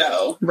 let's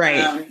go.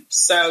 Right.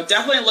 So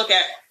definitely look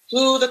at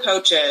who the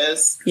coach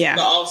is. Yeah.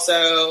 But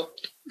also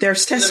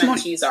there's testimony.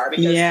 The mentees are.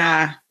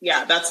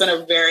 Because that's been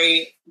a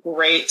very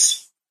great,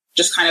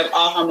 just kind of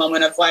aha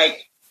moment of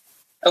like,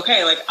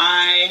 okay, like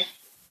I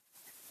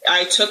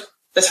took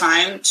the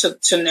time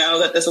to know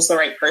that this was the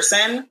right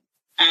person,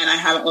 and I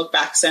haven't looked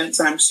back since.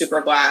 And I'm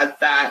super glad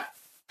that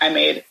I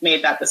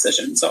made that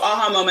decision. So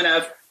aha moment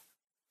of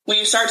when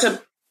you start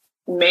to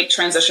make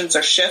transitions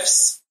or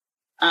shifts,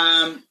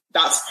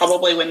 that's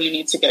probably when you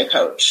need to get a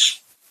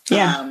coach.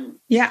 Yeah,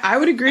 I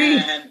would agree.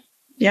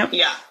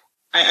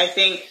 I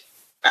think,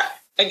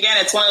 again,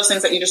 it's one of those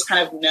things that you just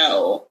kind of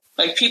know.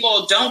 Like,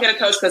 people don't get a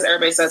coach because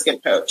everybody says get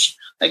a coach.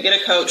 Like, get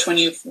a coach when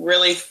you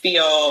really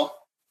feel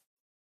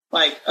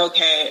like,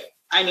 okay,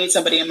 I need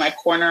somebody in my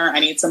corner. I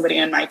need somebody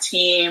in my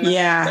team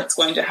that's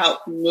going to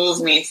help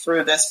move me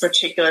through this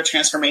particular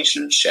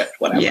transformation shift,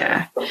 whatever.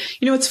 Yeah.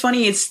 You know, it's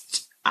funny.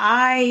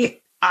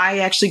 I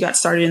actually got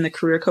started in the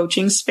career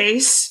coaching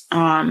space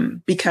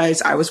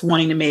because I was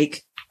wanting to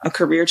make a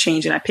career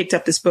change. And I picked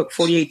up this book,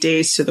 48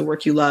 Days to the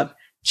Work You Love.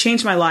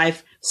 Changed my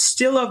life.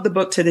 Still love the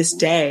book to this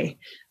day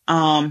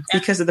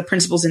because of the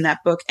principles in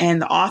that book.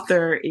 And the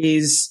author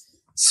is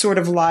sort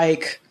of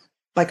like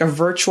a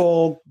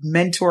virtual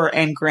mentor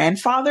and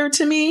grandfather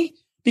to me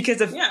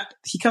because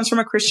he comes from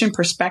a Christian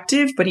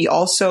perspective, but he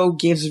also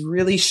gives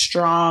really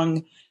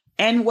strong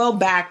and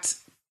well-backed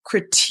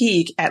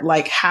critique at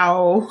like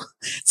how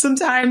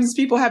sometimes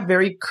people have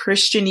very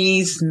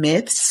Christianese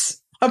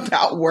myths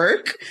about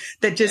work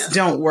that just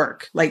don't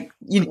work. Like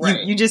you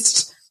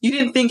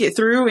didn't think it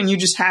through, and you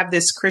just have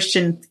this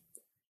Christian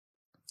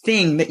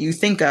thing that you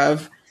think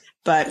of.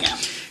 But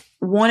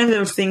one of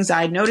the things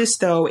I noticed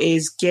though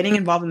is getting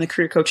involved in the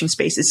career coaching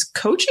space is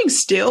coaching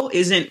still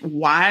isn't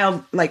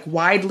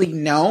widely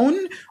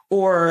known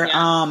or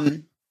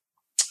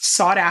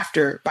sought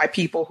after by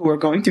people who are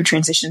going through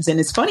transitions. And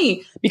it's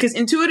funny because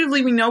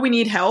intuitively we know we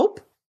need help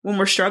when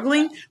we're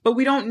struggling, but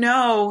we don't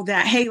know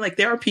that, hey, like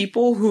there are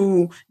people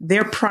who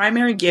their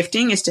primary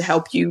gifting is to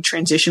help you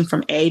transition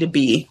from A to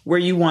B, where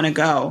you want to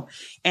go.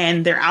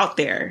 And they're out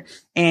there,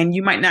 and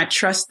you might not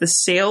trust the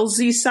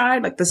salesy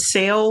side, like the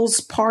sales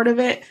part of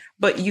it,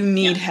 but you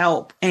need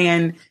help.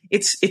 And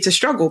it's a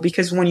struggle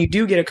because when you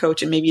do get a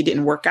coach and maybe it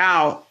didn't work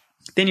out,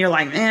 then you're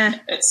like,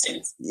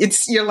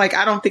 you're like,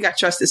 I don't think I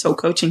trust this whole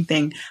coaching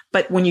thing.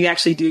 But when you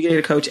actually do get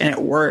a coach and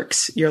it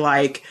works, you're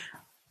like,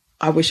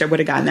 I wish I would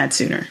have gotten that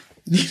sooner.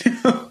 You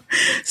know?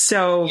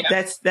 So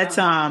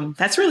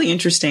that's really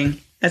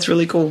interesting. That's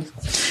really cool.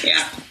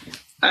 Yeah.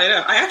 I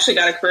know. I actually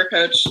got a career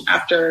coach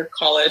after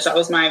college. That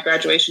was my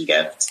graduation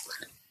gift.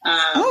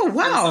 Oh,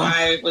 wow. So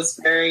I was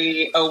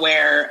very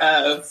aware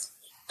of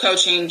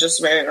coaching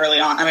just very early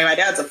on. I mean, my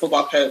dad's a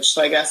football coach,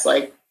 so I guess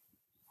like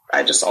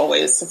I just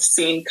always have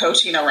seen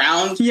coaching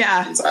around.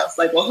 Yeah. And so I was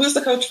like, well, who's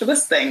the coach for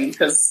this thing?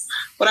 Because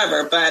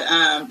whatever. But,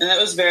 and that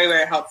was very,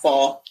 very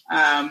helpful.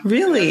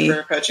 Really? In the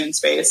career coaching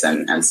space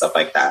and stuff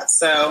like that.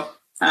 So,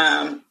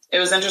 it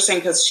was interesting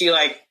because she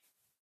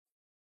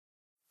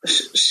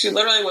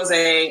literally was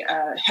a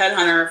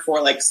headhunter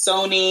for like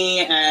Sony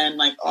and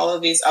like all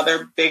of these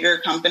other bigger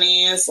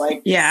companies,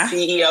 like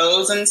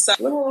CEOs and stuff.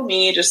 Little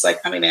me just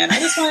like coming in, I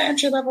just want an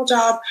entry level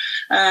job.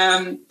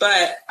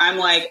 But I'm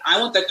like, I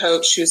want the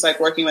coach who's like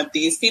working with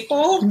these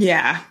people.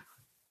 Yeah.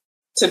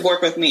 To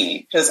work with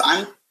me. Cause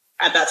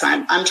at that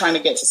time, I'm trying to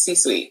get to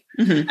C-suite.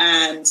 Mm-hmm.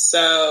 And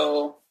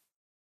so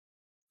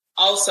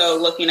also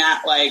looking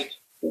at like,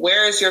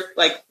 where are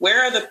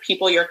the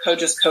people your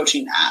coach is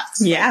coaching at?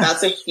 Yeah. Like,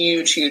 that's a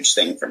huge, huge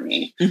thing for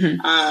me.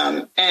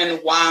 Mm-hmm. And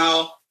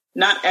while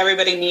not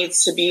everybody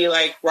needs to be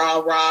like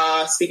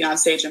rah, speaking on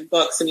stage in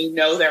books and you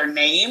know their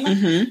name,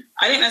 mm-hmm.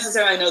 I didn't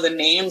necessarily know the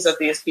names of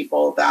these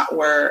people that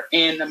were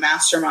in the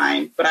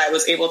mastermind, but I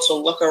was able to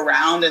look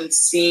around and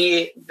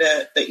see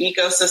the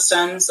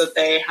ecosystems that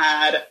they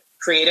had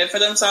created for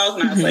themselves.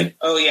 And I was like,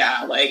 oh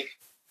yeah, like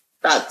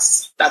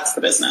that's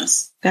the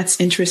business. That's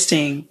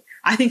interesting.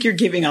 I think you're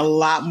giving a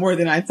lot more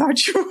than I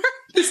thought you were.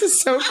 This is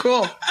so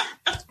cool.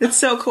 It's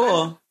so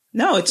cool.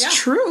 No, it's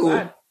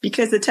true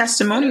because the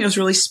testimonials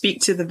really speak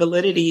to the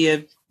validity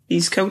of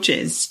these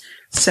coaches.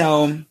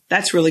 So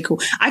that's really cool.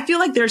 I feel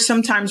like there's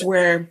sometimes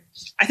where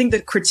I think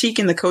the critique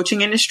in the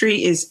coaching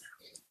industry is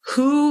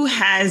who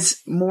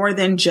has more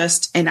than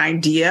just an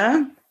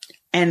idea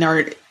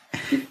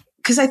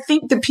because I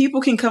think the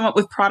people can come up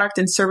with product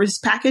and service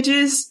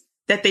packages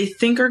that they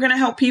think are going to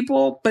help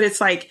people, but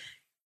it's like,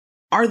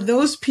 are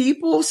those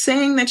people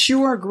saying that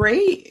you are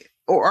great,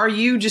 or are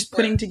you just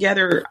putting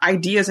together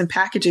ideas and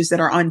packages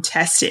that are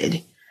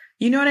untested?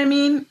 You know what I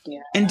mean?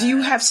 Yeah. And do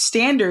you have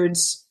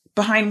standards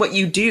behind what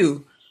you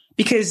do?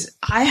 Because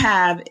I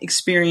have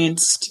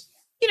experienced,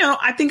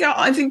 I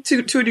think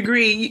to a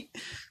degree,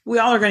 we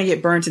all are going to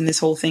get burnt in this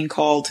whole thing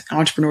called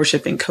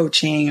entrepreneurship and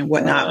coaching and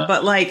whatnot.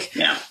 But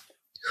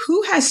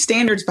who has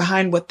standards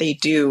behind what they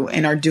do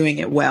and are doing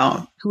it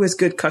well? Who has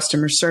good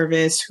customer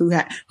service?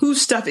 Whose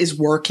stuff is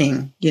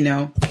working,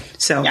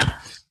 So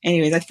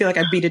anyways, I feel like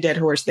I beat a dead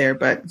horse there,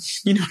 but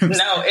you know what I'm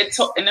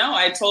saying?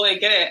 I totally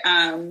get it.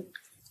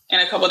 In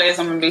a couple of days,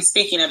 I'm going to be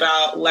speaking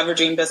about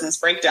leveraging business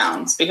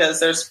breakdowns because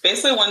there's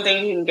basically one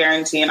thing you can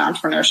guarantee in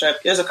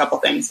entrepreneurship. There's a couple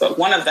things, but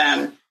one of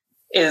them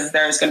is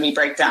there's going to be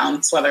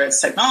breakdowns, whether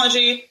it's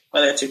technology,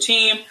 whether it's your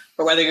team,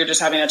 or whether you're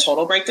just having a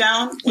total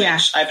breakdown,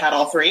 which I've had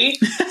all three.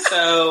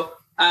 So,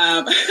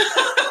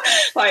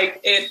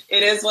 like it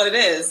is what it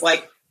is.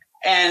 Like,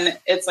 and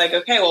it's like,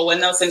 okay, well,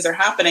 when those things are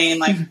happening,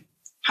 like,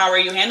 how are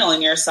you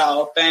handling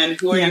yourself and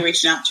who are you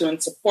reaching out to in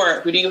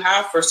support? Who do you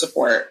have for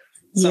support?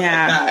 Stuff like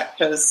that.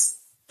 Cause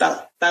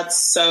that's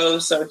so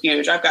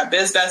huge. I've got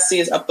biz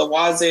besties up the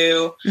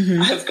wazoo.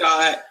 Mm-hmm. I've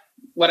got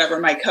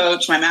my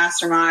coach, my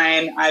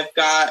mastermind. I've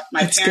got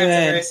my parents are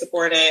very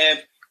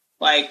supportive.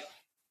 Like,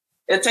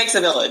 it takes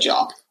a village,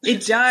 y'all.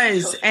 It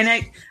does. And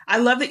I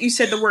love that you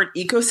said the word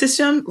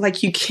ecosystem.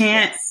 Like, you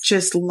can't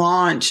just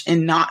launch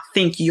and not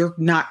think you're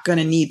not going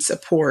to need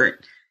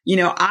support.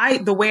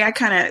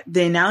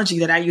 The analogy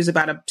that I use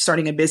about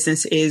starting a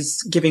business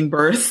is giving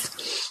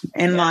birth.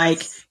 And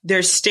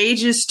there's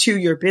stages to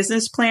your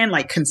business plan,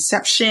 like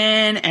conception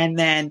and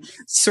then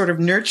sort of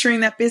nurturing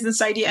that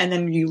business idea. And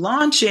then you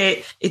launch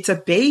it, it's a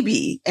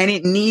baby and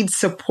it needs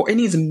support. It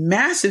needs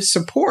massive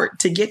support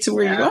to get to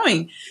where you're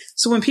going.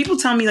 So when people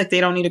tell me like they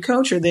don't need a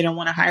coach or they don't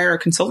want to hire a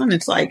consultant,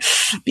 it's like,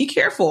 be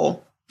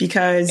careful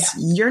because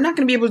you're not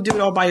going to be able to do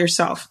it all by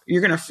yourself.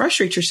 You're going to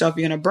frustrate yourself.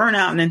 You're going to burn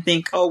out and then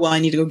think, oh, well, I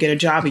need to go get a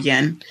job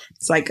again.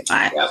 It's like,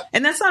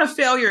 and that's not a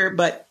failure,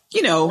 but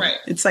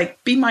it's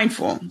like, be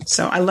mindful.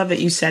 So I love that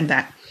you said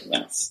that.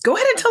 Yes. Go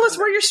ahead and tell us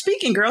where you're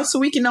speaking, girl, so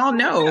we can all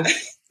know.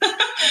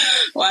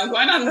 Well, I'm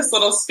going on this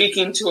little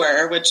speaking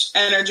tour, which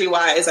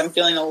energy-wise, I'm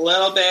feeling a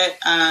little bit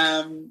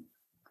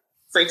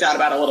freaked out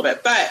about a little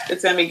bit, but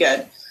it's going to be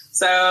good.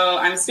 So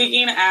I'm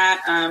speaking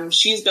at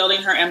She's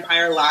Building Her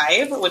Empire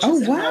Live, which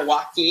is in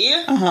Milwaukee.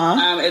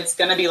 Uh-huh. It's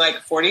going to be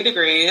like 40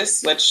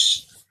 degrees,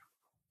 which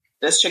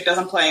this chick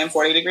doesn't play in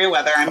 40-degree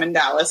weather. I'm in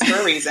Dallas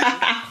for a reason.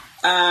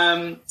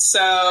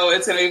 So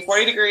it's going to be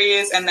 40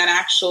 degrees. And then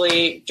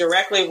actually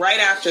directly right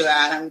after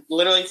that, I'm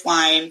literally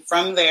flying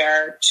from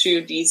there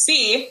to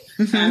DC.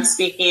 Mm-hmm. I'm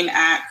speaking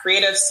at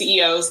Creative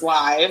CEOs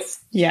Live.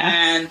 Yeah.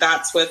 And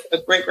that's with a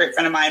great, great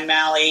friend of mine,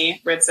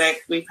 Mally Ridzik.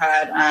 We've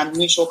had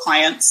mutual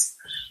clients.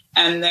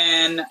 And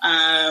then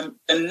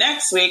the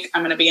next week,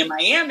 I'm going to be in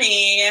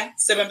Miami,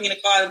 sipping pina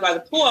coladas by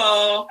the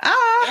pool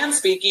and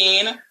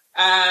speaking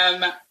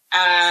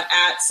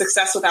at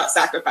Success Without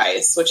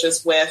Sacrifice, which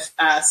is with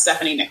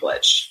Stephanie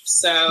Nikolic.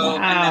 So,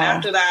 and then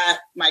after that,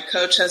 my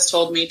coach has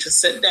told me to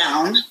sit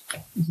down.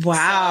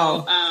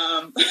 Wow.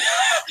 So,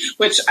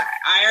 which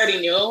I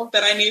already knew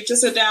that I needed to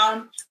sit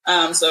down.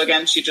 So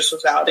again, she just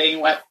was validating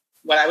what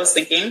I was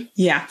thinking.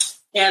 Yeah.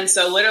 And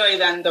so literally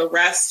then the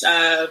rest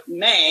of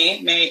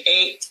May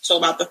 8th till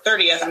about the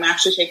 30th, I'm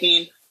actually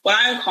taking what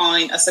I'm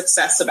calling a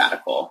success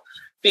sabbatical,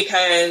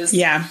 because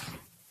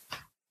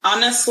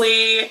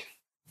honestly,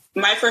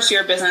 my first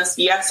year of business,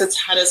 yes, it's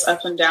had its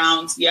ups and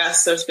downs.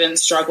 Yes, there's been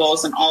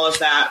struggles and all of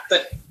that.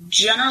 But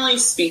generally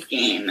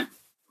speaking,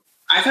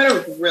 I've had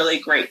a really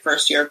great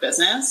first year of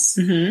business.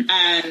 Mm-hmm.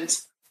 And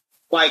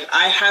like,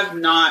 I have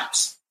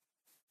not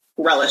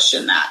relished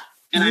in that.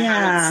 And I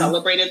haven't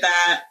celebrated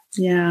that.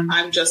 Yeah.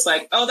 I'm just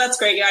like, oh, that's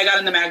great. Yeah, I got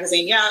in the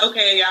magazine. Yeah,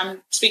 okay. Yeah,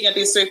 I'm speaking at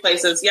these 3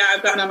 places. Yeah,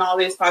 I've gotten on all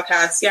these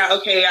podcasts. Yeah,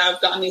 okay. Yeah, I've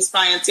gotten these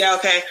clients. Yeah,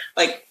 okay.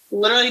 Like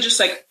literally just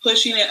like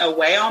pushing it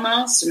away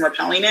almost and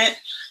repelling it.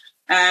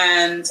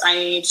 And I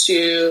need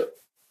to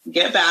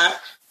get back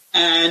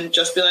and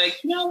just be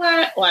like, you know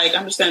what? Like,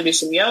 I'm just going to do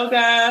some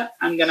yoga.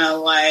 I'm going to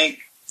like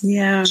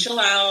chill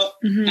out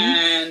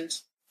and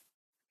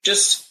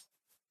just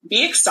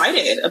be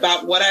excited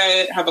about what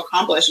I have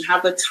accomplished and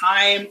have the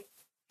time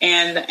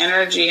and the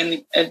energy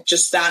and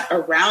just that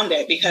around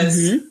it.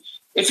 Because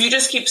if you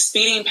just keep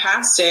speeding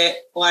past it,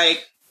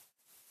 like,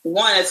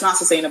 one, it's not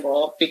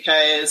sustainable,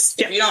 because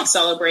if you don't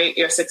celebrate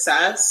your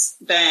success,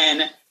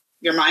 then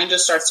your mind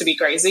just starts to be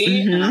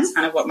crazy. And that's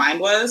kind of what mine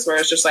was, where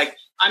it's just like,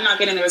 I'm not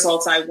getting the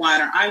results I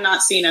want, or I'm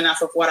not seeing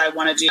enough of what I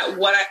want to do.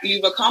 What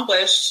you've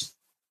accomplished,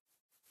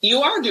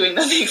 you are doing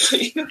the things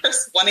that you were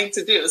wanting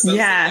to do. So sit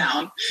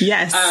down.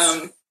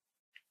 Yes.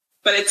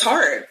 But it's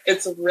hard.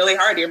 It's really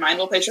hard. Your mind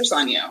will play tricks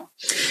on you.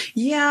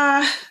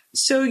 Yeah.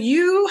 So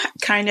you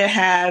kind of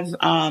have,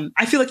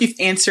 I feel like you've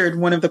answered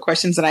one of the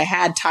questions that I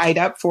had tied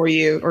up for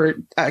you or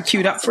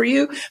queued up for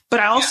you, but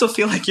I also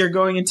feel like you're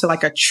going into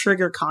like a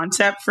trigger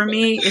concept for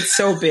me. It's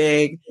so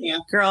big.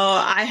 Girl,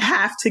 I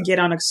have to get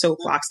on a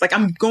soapbox. Like,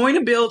 I'm going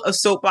to build a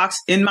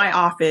soapbox in my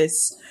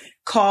office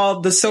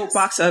called the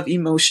Soapbox of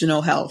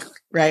Emotional Health.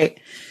 Right.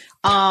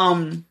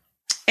 And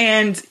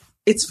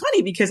it's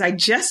funny because I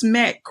just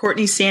met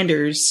Courtney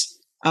Sanders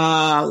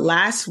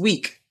last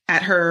week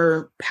at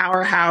her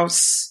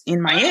powerhouse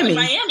in Miami.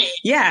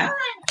 Yeah.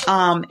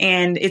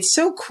 And it's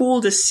so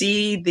cool to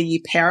see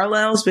the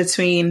parallels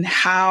between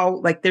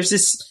how, like, there's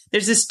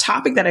this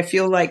topic that I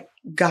feel like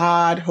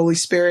God, Holy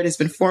Spirit has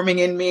been forming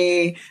in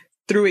me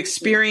through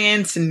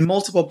experience and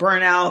multiple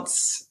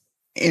burnouts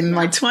in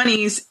my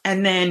 20s.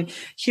 And then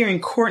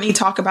hearing Courtney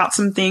talk about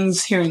some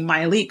things, hearing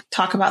Myleik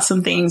talk about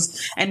some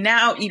things, and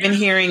now even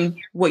hearing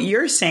what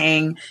you're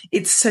saying,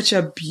 it's such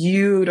a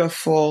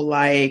beautiful,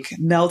 like,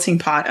 melting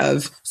pot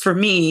of, for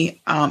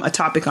me, a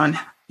topic on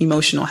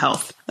emotional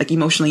health, like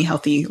emotionally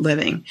healthy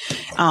living.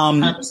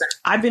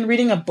 I've been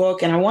reading a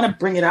book, and I want to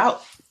bring it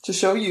out to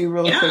show you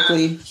really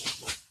quickly.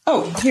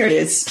 Oh, here it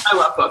is. I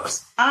love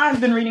books. I've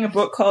been reading a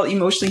book called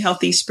Emotionally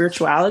Healthy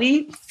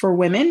Spirituality for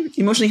Women,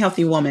 Emotionally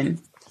Healthy Woman.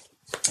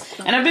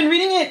 And I've been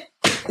reading it.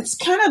 It's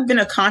kind of been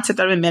a concept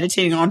that I've been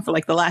meditating on for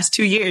like the last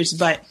 2 years.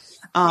 But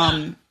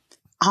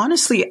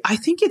honestly, I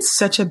think it's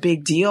such a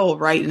big deal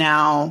right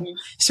now,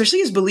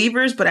 especially as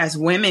believers, but as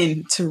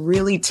women, to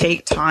really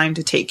take time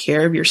to take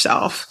care of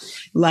yourself.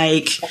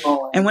 Like,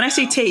 and when I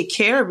say take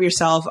care of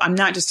yourself, I'm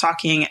not just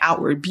talking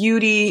outward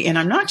beauty, and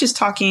I'm not just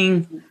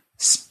talking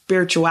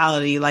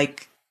spirituality.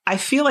 Like, I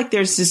feel like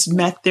there's this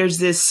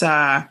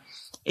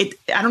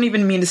I don't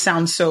even mean to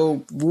sound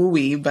so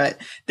wooey, but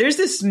there's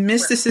this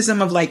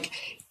mysticism of like,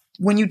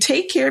 when you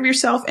take care of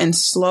yourself and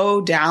slow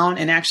down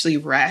and actually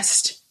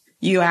rest,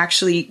 I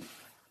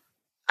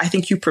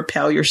think you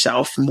propel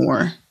yourself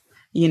more,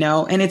 you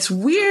know? And it's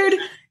weird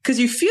because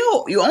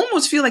you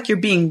almost feel like you're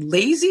being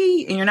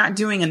lazy and you're not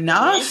doing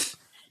enough.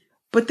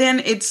 But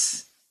then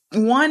it's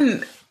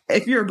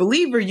if you're a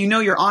believer, you know,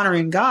 you're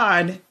honoring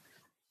God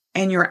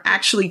and you're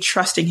actually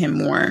trusting him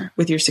more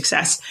with your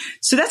success.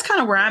 So that's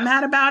kind of where I'm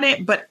at about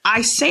it. But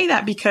I say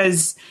that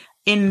because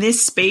in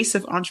this space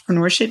of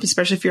entrepreneurship,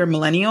 especially if you're a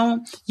millennial,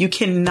 you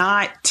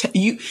cannot,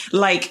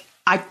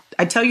 I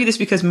tell you this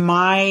because when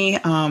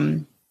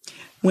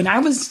I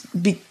was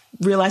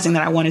realizing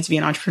that I wanted to be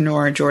an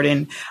entrepreneur,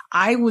 Jordan,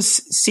 I was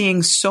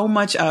seeing so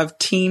much of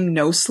team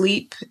no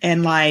sleep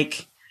and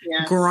like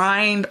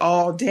grind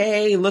all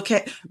day. Look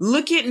at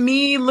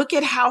me. Look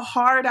at how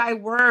hard I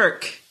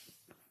work.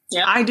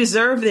 Yep. I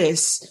deserve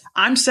this.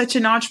 I'm such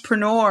an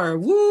entrepreneur.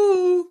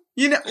 Woo.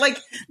 You know, like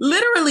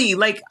literally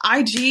like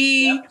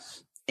IG,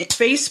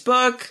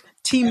 Facebook,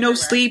 team no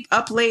sleep,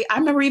 up late. I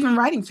remember even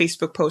writing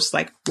Facebook posts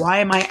like, why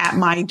am I at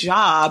my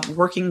job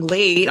working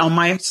late on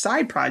my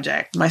side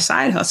project, my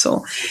side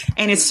hustle?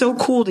 And it's so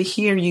cool to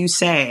hear you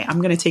say,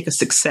 I'm going to take a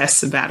success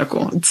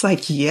sabbatical. It's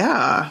like,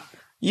 yeah,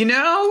 you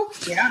know,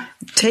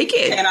 take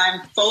it. And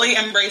I'm fully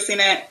embracing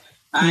it.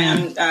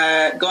 I'm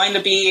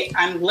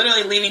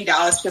literally leaving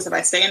Dallas because if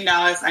I stay in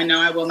Dallas, I know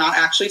I will not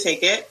actually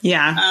take it.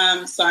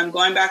 Yeah. So I'm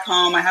going back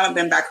home. I haven't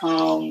been back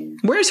home.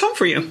 Where's home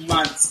for you?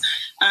 Months.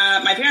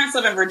 My parents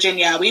live in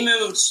Virginia. We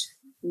moved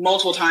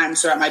multiple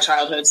times throughout my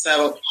childhood.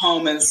 So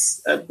home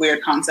is a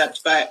weird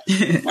concept, but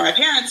where my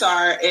parents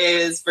are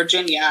is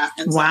Virginia.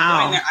 And so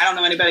I'm going there. I don't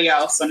know anybody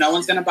else. So no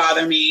one's going to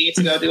bother me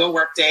to go do a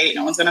work date.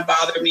 No one's going to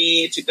bother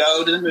me to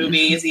go to the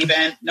movies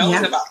even. No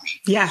one's going to bother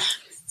me. Yeah.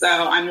 So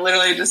I'm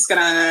literally just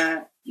going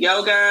to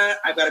yoga.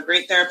 I've got a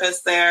great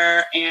therapist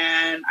there,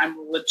 and I'm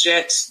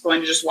legit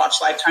going to just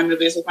watch Lifetime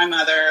movies with my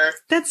mother.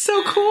 That's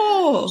so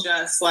cool.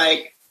 Just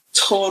like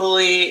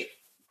totally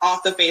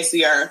off the face of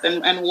the earth.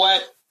 And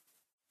what,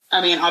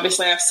 I mean,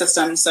 obviously I have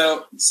systems.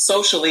 So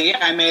socially,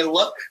 I may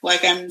look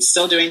like I'm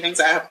still doing things.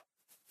 I have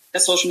a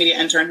social media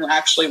intern who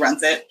actually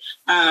runs it.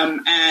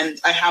 And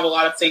I have a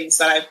lot of things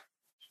that I've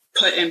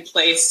put in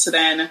place to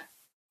then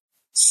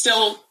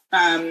still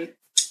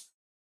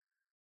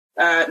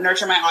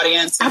nurture my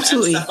audience and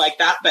stuff like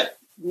that. But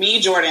me,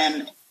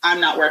 Jordan,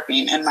 I'm not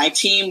working. And my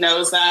team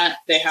knows that.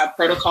 They have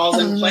protocols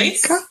in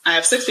place. I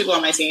have 6 people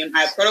on my team.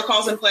 I have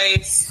protocols in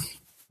place.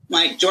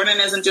 Like, Jordan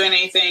isn't doing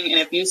anything. And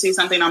if you see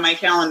something on my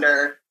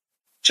calendar,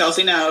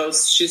 Chelsea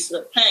knows. She's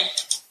like, hey,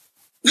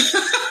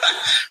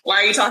 why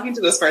are you talking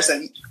to this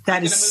person?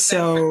 That is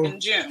so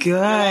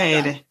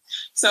good.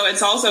 So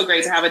it's also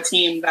great to have a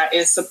team that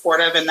is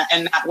supportive in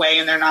that way.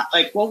 And they're not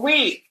like, well,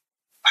 wait,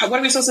 what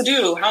are we supposed to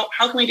do?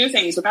 How can we do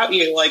things without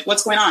you? Like,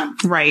 what's going on?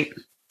 Right.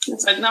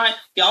 It's like, no,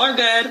 y'all are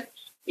good.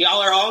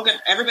 Y'all are all good.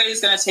 Everybody's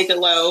going to take it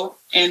low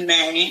in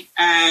May.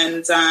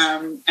 And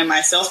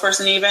my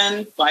salesperson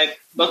even, like,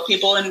 book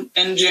people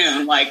in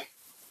June. Like,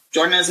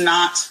 Jordan's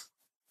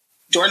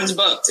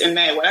booked in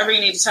May, whatever you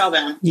need to tell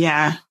them.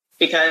 Yeah.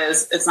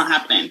 Because it's not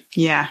happening.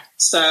 Yeah.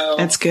 So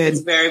that's good.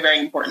 It's very, very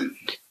important.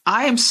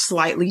 I am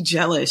slightly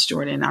jealous,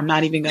 Jordan. I'm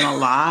not even going to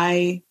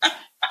lie.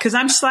 Because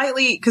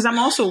I'm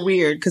also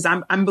weird because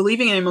I'm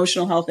believing in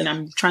emotional health and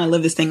I'm trying to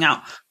live this thing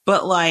out.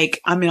 But like,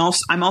 I'm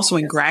also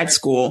in grad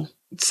school.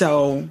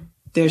 So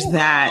there's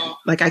that.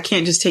 Like, I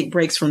can't just take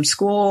breaks from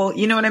school.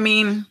 You know what I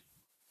mean?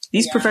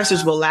 These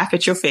professors will laugh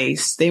at your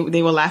face. They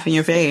will laugh in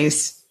your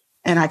face.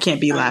 And I can't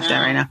be laughed at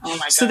right now. Oh my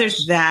gosh. So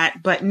there's that.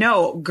 But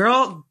no,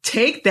 girl,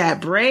 take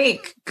that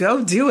break.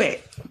 Go do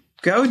it.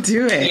 Go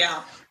do it.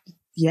 Yeah.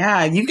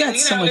 Yeah. You've got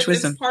so much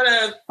wisdom.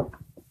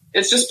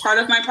 It's just part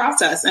of my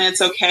process, and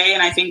it's okay.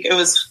 And I think it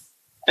was,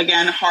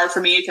 again, hard for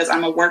me because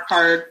I'm a work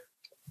hard,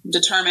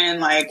 determined,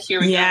 like,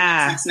 here we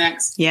go,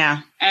 next.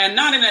 Yeah. And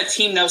not in a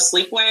team no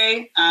sleep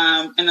way,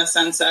 in the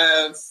sense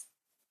of,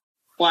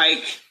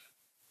 like,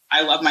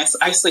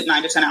 I sleep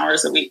 9 to 10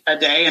 hours a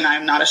day, and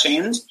I'm not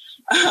ashamed.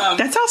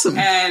 That's awesome.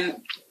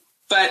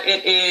 But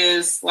it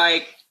is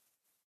like,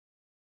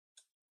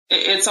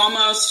 it's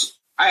almost,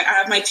 I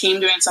have my team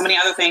doing so many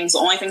other things. The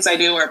only things I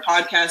do are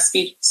podcast,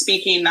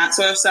 speaking, that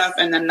sort of stuff.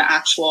 And then the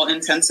actual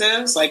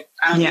intensives, like,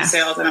 I don't do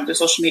sales. I don't do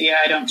social media.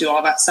 I don't do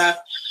all that stuff.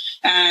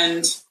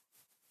 And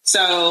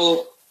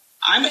so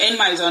I'm in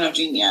my zone of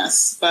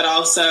genius, but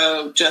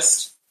also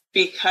just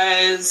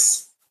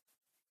because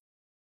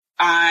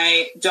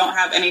I don't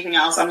have anything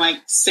else, I'm like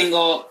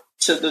single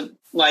to the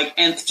like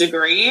nth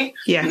degree.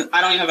 Yeah.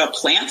 I don't even have a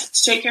plant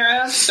to take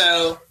care of.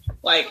 So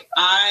like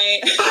I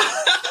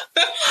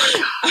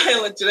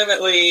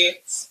legitimately,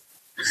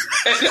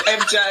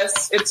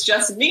 it's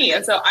just me.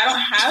 And so I don't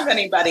have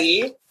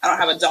anybody. I don't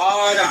have a dog.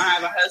 I don't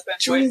have a husband.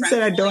 Jordan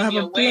said I don't have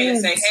a way to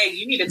say, hey,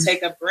 you need to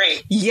take a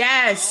break.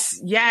 Yes.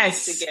 You know?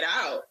 Yes. To get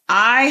out.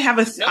 I have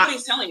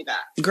nobody's telling you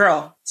that.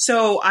 Girl.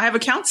 So I have a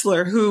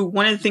counselor who,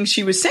 one of the things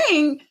she was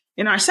saying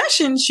in our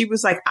session, she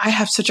was like, I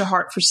have such a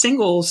heart for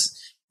singles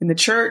in the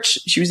church.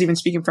 She was even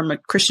speaking from a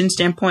Christian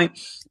standpoint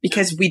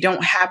because we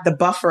don't have the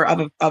buffer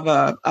of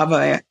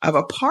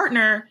a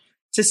partner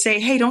to say,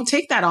 hey, don't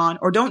take that on,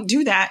 or don't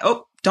do that.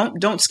 Oh,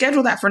 don't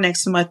schedule that for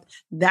next month.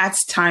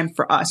 That's time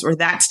for us, or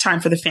that's time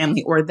for the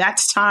family, or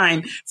that's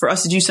time for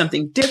us to do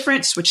something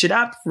different, switch it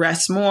up,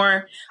 rest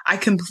more. I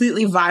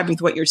completely vibe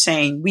with what you're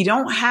saying. We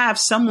don't have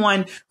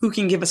someone who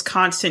can give us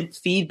constant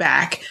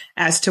feedback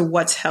as to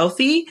what's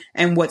healthy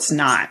and what's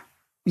not,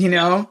 you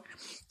know?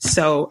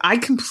 So I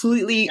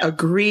completely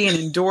agree and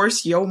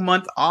endorse your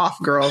month off,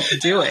 girl.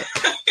 Do it.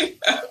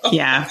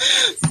 Yeah.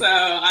 So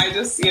I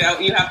just, you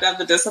have to have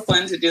the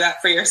discipline to do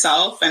that for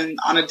yourself. And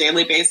on a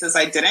daily basis,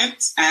 I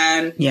didn't.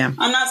 And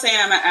I'm not saying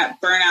I'm at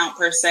burnout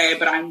per se,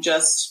 but I'm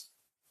just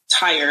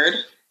tired.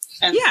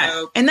 And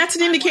and that's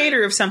an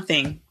indicator of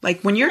something.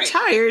 Like when you're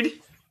tired,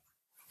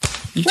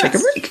 you take a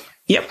break.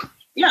 Yep.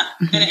 Yeah.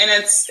 Mm-hmm.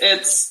 And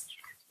it's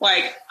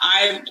like,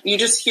 you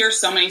just hear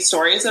so many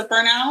stories of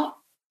burnout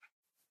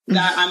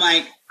that I'm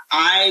like,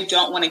 I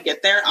don't want to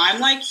get there. I'm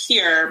like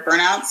here,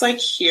 burnout's like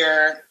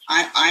here.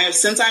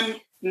 Since I'm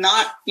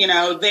not,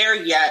 there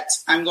yet,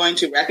 I'm going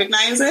to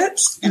recognize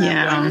it and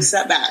I'm going to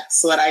step back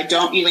so that I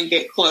don't even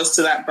get close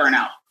to that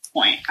burnout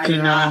point. I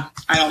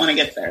don't want to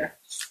get there.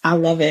 I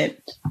love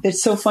it.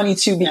 It's so funny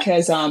too,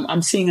 because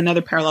I'm seeing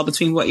another parallel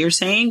between what you're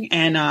saying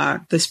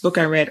and this book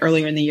I read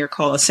earlier in the year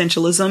called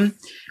Essentialism,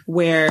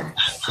 where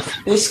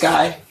this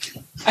guy,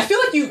 I feel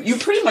like you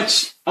pretty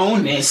much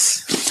own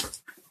this.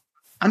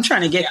 I'm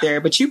trying to get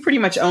there, but you pretty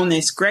much own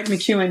this. Greg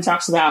McKeown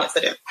talks about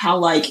how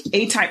like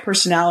A-type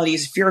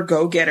personalities, if you're a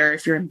go-getter,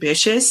 if you're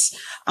ambitious,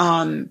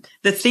 the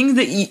thing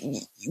that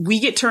we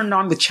get turned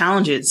on with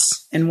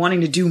challenges and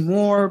wanting to do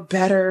more,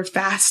 better,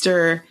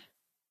 faster.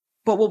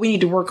 But what we need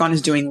to work on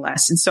is doing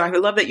less. And so I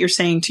love that you're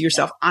saying to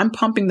yourself, I'm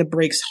pumping the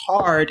brakes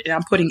hard and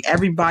I'm putting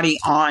everybody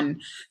on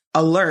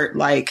alert.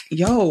 Like,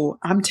 yo,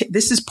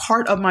 this is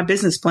part of my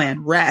business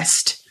plan.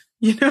 Rest,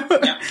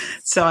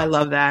 So I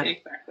love that.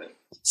 Exactly.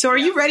 So are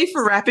you ready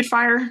for rapid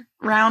fire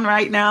round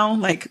right now?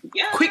 Like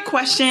quick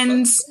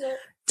questions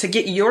to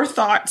get your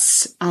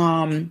thoughts,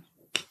 and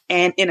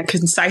in a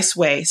concise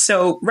way.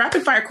 So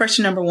rapid fire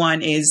question number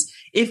 1 is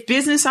if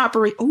business I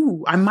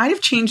might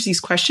have changed these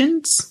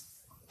questions.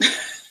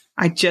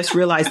 I just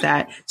realized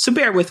that. So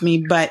bear with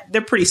me, but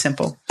they're pretty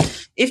simple.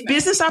 If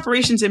business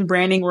operations and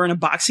branding were in a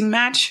boxing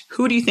match,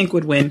 who do you think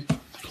would win?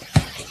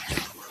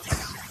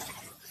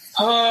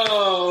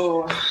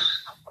 Oh,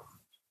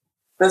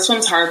 this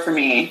one's hard for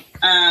me.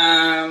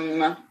 I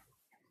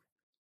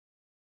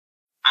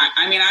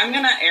mean, I'm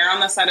going to err on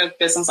the side of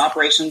business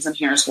operations, and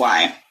here's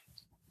why.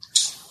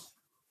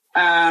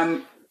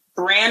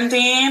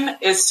 Branding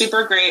is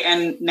super great,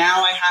 and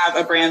now I have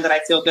a brand that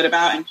I feel good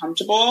about and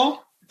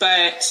comfortable,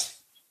 but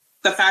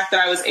the fact that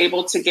I was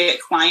able to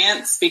get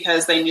clients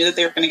because they knew that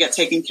they were going to get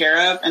taken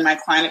care of and my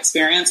client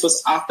experience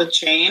was off the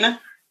chain,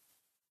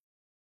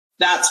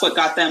 that's what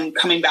got them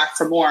coming back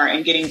for more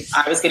and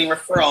I was getting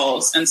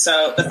referrals. And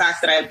so the fact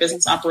that I had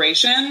business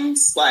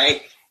operations,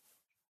 like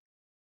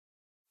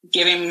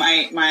giving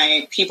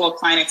my people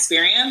client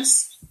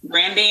experience,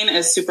 branding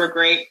is super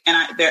great.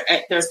 And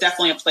there's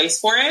definitely a place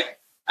for it.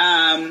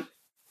 I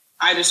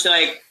just feel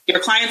like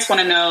your clients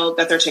want to know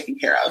that they're taken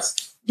care of.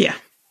 Yeah.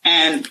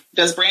 And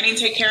does branding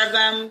take care of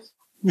them?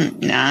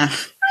 Nah.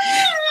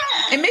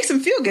 It makes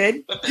them feel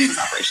good. But business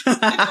operations,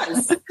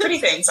 it does. Pretty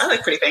things. I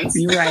like pretty things.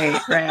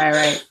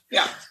 Right.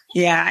 Yeah.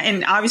 Yeah.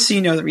 And obviously,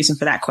 the reason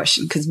for that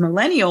question, because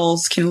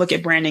millennials can look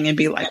at branding and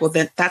be like, well,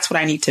 that's what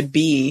I need to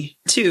be.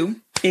 2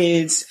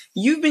 is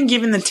you've been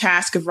given the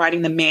task of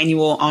writing the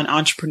manual on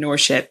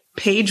entrepreneurship.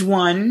 Page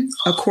 1,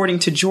 according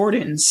to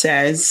Jordan,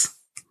 says,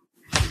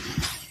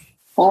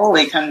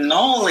 holy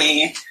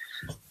cannoli.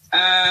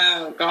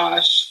 Oh,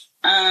 gosh.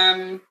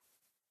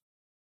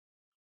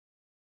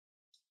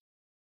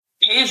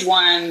 Page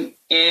 1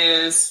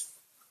 is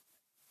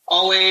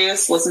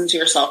always listen to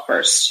yourself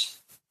first.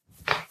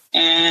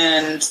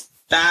 And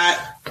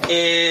that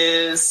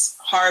is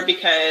hard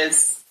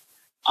because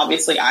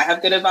obviously I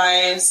have good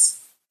advice.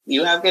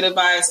 You have good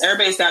advice.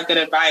 Everybody's got good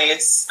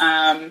advice.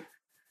 But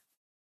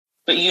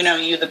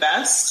you the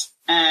best.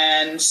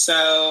 And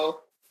so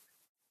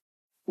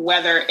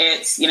whether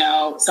it's,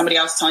 somebody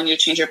else telling you to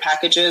change your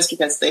packages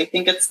because they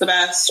think it's the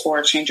best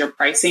or change your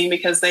pricing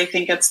because they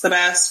think it's the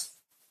best,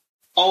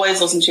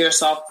 always listen to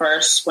yourself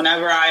first.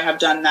 Whenever I have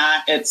done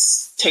that,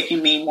 it's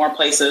taking me more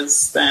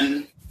places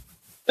than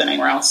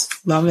anywhere else.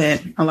 Love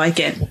it. I like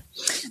it.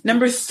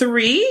 Number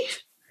 3,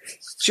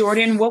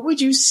 Jordan, what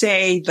would you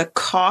say the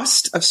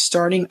cost of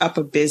starting up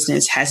a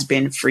business has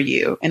been for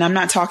you? And I'm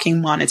not talking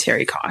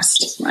monetary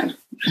cost.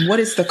 What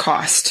is the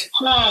cost?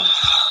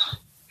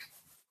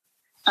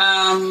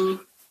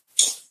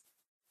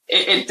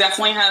 It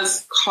definitely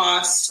has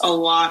cost a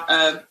lot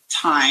of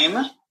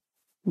time.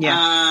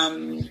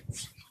 Yeah.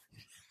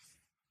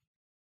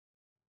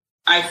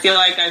 I feel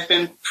like I've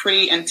been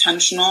pretty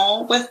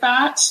intentional with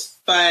that,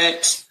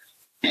 but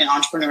in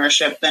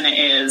entrepreneurship than it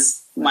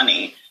is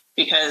money,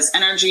 because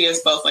energy is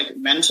both like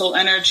mental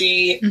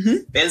energy,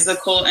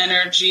 physical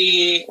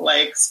energy,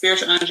 like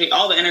spiritual energy.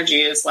 All the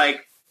energy is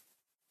like,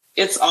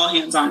 it's all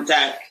hands on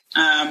deck.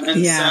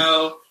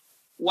 So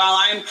while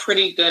I'm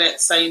pretty good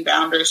at setting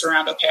boundaries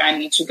around, okay, I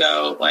need to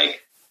go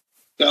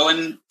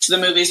into the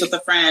movies with a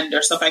friend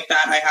or stuff like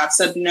that, I have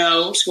said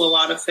no to a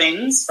lot of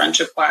things,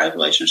 friendship-wise,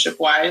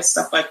 relationship-wise,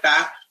 stuff like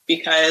that,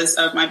 because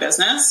of my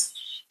business.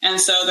 And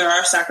so there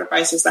are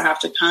sacrifices that have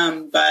to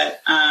come,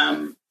 but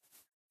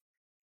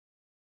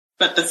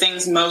the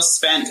things most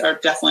spent are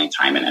definitely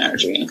time and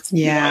energy.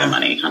 Yeah. More than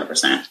money,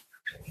 100%.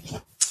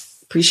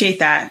 Appreciate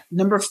that.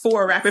 Number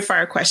 4, rapid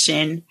fire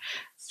question.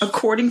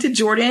 According to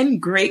Jordan,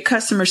 great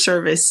customer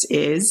service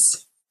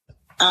is?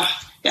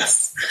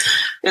 Yes.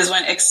 Is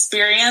when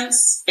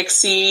experience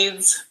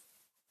exceeds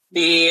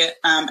the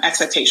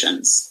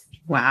expectations.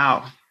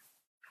 Wow.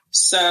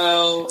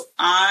 So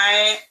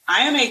I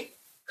am a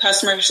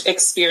customer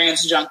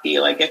experience junkie.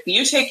 Like, if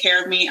you take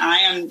care of me, I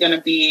am going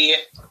to be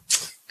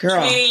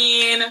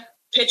clean,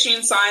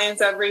 pitching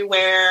signs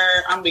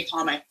everywhere. I'm going to be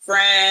calling my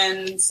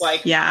friends.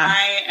 Like,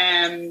 I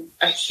am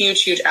a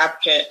huge, huge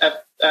advocate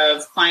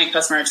of client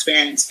customer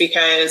experience,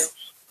 because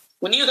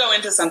when you go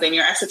into something,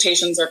 your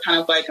expectations are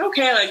kind of like,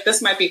 okay, like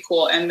this might be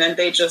cool. And then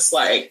they just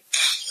like,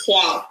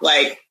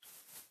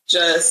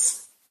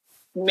 just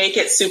make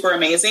it super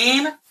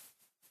amazing.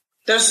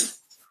 There's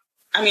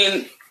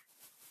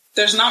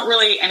not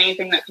really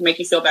anything that can make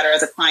you feel better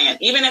as a client,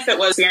 even if it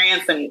was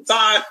experience than you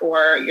thought,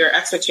 or your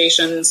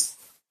expectations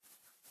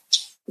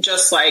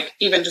just like,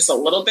 even just a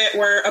little bit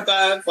were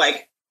above,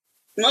 like,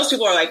 most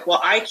people are like, well,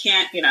 I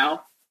can't,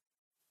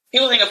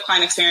 people think of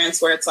client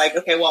experience where it's like,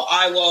 okay, well,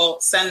 I will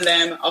send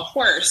them a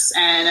horse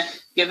and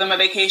give them a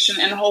vacation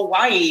in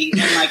Hawaii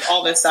and like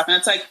all this stuff. And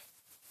it's like,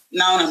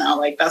 no.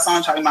 Like, that's not what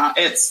I'm talking about.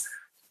 It's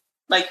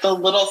like the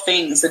little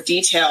things, the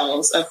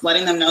details of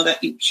letting them know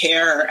that you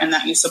care and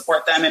that you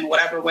support them in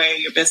whatever way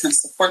your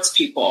business supports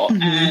people.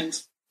 Mm-hmm.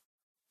 And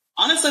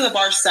honestly, the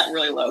bar's set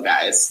really low,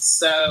 guys.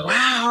 So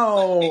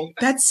wow,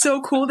 that's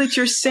so cool that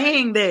you're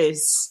saying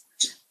this.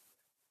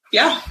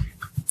 Yeah.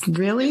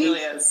 Really? It really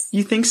is.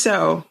 You think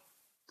so?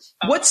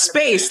 What 100%.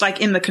 Space?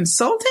 Like in the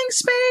consulting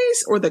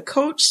space or the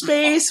coach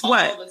space?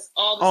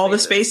 All the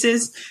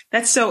spaces?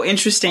 That's so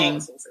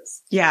interesting.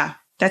 Yeah.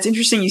 That's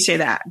interesting you say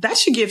that. That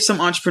should give some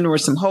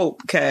entrepreneurs some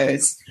hope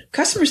because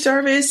customer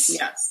service,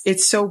 yes,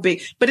 it's so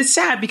big. But it's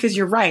sad because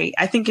you're right.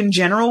 I think in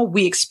general,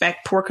 we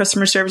expect poor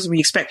customer service. We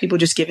expect people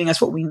just giving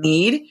us what we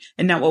need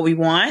and not what we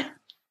want.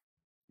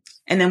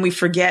 And then we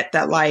forget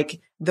that like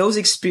those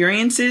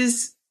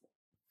experiences,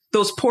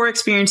 those poor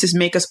experiences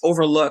make us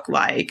overlook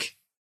like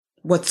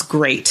what's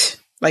great.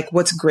 Like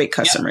what's great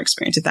customer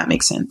experience, if that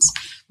makes sense.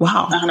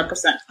 Wow.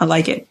 100%. I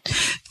like it.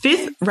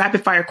 Fifth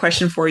rapid fire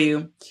question for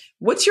you.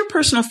 What's your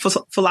personal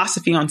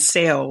philosophy on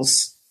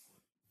sales?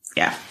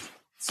 Yeah.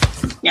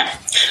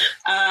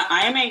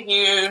 I am a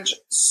huge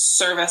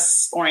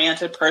service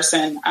oriented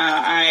person.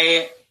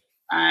 I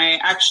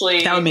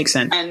actually, that would make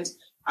sense. And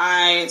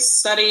I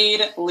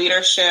studied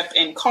leadership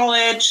in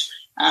college.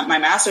 My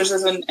master's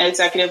is in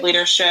executive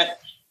leadership,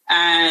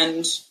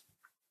 and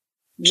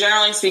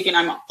generally speaking,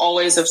 I'm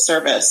always of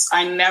service.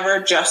 I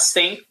never just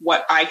think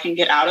what I can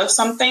get out of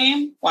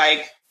something.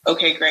 Like,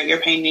 okay, great,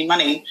 you're paying me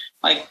money.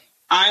 Like,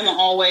 I'm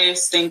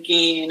always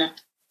thinking,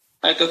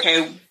 like,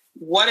 okay,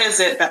 what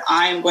is it that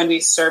I'm going to be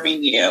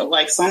serving you?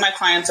 Like, some of my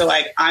clients are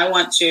like, I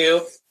want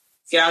to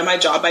get out of my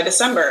job by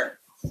December.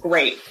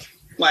 Great.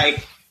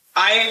 Like,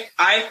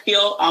 I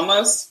feel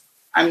almost,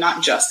 I'm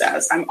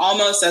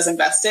almost as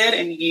invested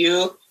in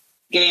you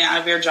getting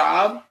out of your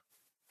job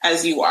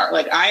as you are.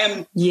 Like, I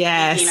am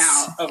geeking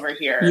out over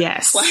here.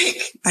 Yes.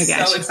 Like, I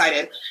got so you.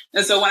 Excited.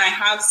 And so when I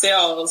have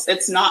sales,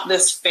 it's not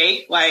this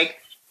fake, like,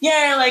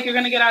 yeah, like you're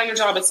going to get out of your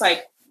job. It's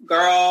like,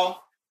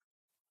 girl,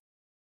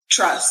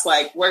 trust,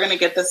 like, we're going to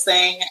get this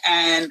thing,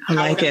 and how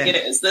we're going to get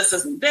it is this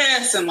and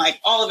this, and like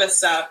all of this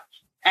stuff.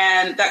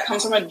 And that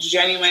comes from a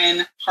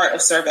genuine heart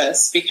of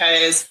service,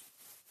 because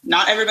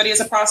not everybody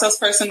is a process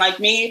person like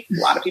me. A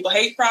lot of people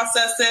hate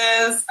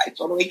processes. I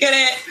totally get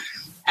it.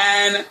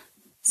 And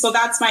so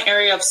that's my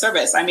area of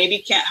service. I maybe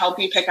can't help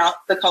you pick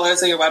out the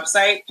colors of your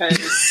website because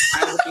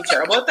I'm looking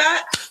terrible at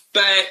that,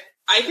 but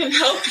I can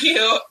help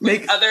you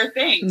with other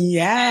things.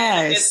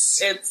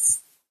 Yes. It's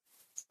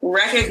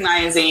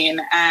recognizing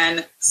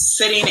and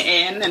sitting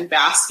in and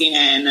basking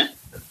in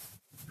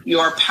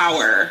your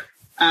power,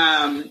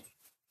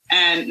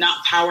 and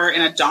not power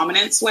in a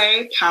dominance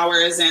way. Power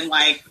is in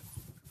like,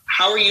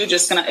 how are you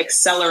just going to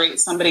accelerate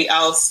somebody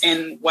else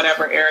in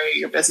whatever area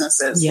your business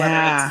is?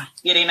 Yeah. Whether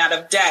it's getting out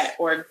of debt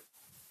or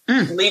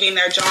leaving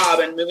their job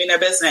and moving their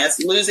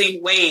business,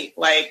 losing weight,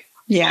 like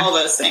all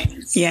those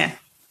things. Yeah.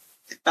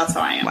 That's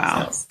how I am.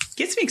 Wow.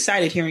 Gets me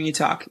excited hearing you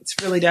talk. It's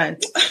really does.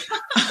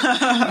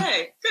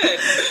 Okay, good.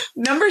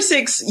 Number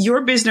 6,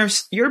 your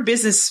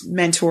business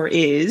mentor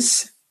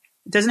is,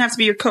 it doesn't have to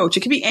be your coach.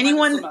 It could be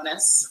anyone.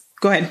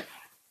 Go ahead.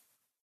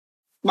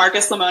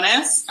 Marcus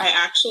Lemonis.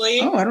 I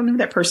don't know who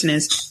that person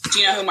is. Do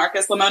you know who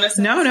Marcus Lemonis is?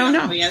 No.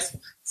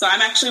 So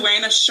I'm actually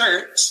wearing a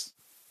shirt.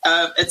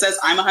 It says,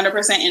 I'm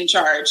 100% in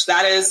charge.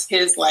 That is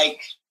his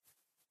like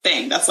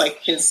thing. That's like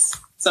his.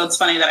 So it's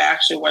funny that I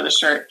actually wore the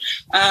shirt.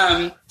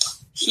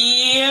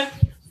 He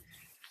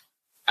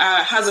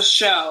has a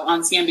show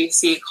on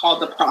CNBC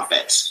called The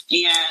Prophet.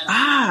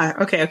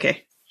 And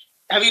okay.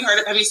 Have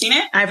you seen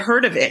it? I've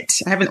heard of it.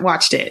 I haven't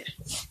watched it.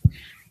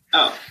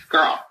 Oh,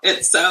 girl,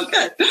 it's so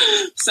good.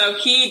 So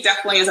he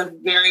definitely is a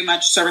very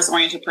much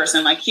service-oriented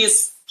person. Like he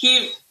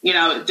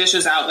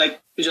dishes out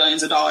like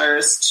bajillions of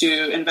dollars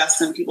to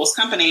invest in people's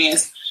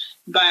companies,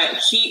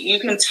 but you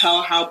can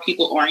tell how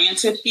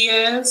people-oriented he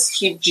is.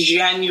 He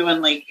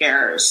genuinely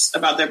cares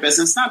about their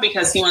business, not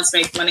because he wants to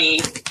make money.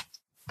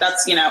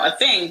 That's, a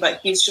thing,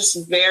 but he's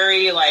just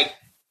very like,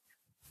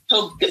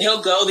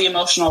 he'll go the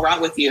emotional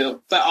route with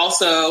you, but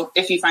also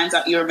if he finds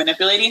out you're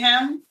manipulating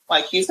him,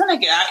 like he's going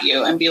to get at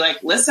you and be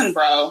like, listen,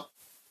 bro,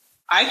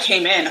 I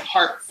came in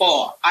heart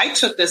full. I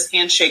took this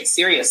handshake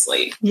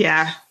seriously.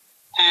 Yeah.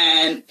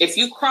 And if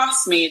you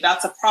cross me,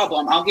 that's a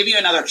problem. I'll give you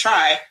another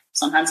try.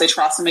 Sometimes they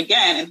cross him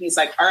again and he's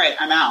like, all right,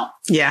 I'm out.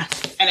 Yeah.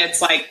 And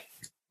it's like,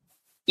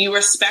 you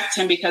respect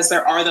him because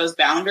there are those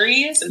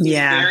boundaries. And he's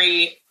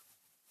very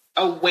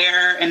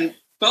aware, and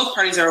both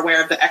parties are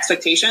aware of the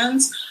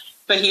expectations,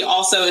 but he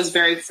also is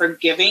very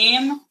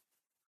forgiving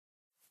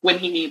when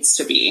he needs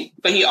to be.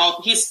 But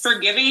he's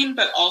forgiving,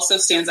 but also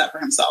stands up for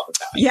himself.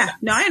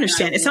 No, I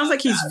understand. It sounds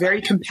like he's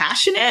very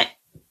compassionate,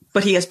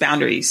 but he has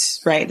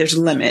boundaries, right? There's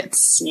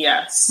limits.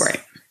 Yes.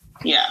 Right.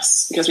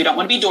 Yes. Because we don't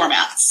want to be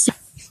doormats.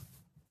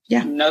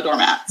 Yeah. No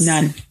doormats.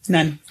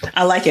 None.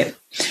 I like it.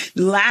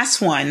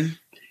 Last one.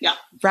 Yeah.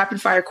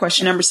 rapid fire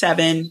question number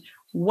 7.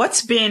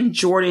 What's been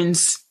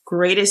Jordan's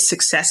greatest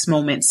success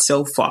moment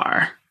so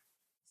far?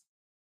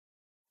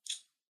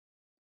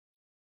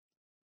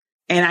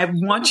 And I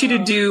want you to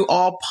do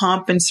all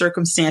pomp and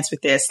circumstance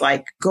with this.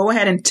 Like, go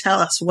ahead and tell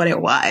us what it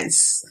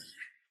was.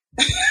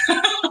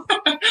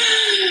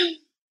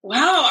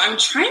 Wow, I'm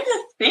trying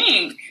to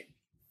think.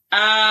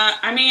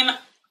 I mean,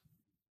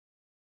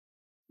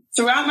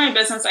 throughout my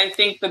business, I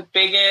think the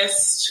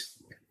biggest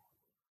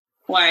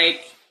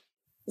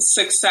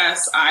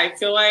success I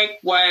feel like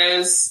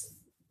was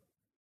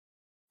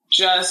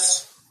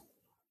just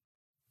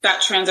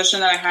that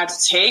transition that I had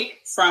to take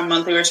from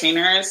monthly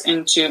retainers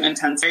into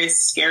intense. Very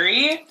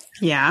scary.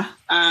 Yeah.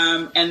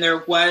 And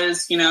there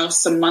was,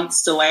 some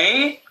months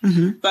delay,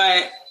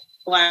 but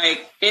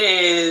it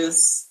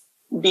is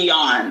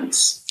beyond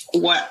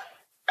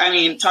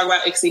talk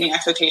about exceeding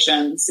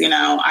expectations.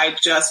 I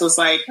just was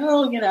like,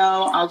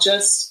 I'll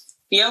just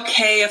be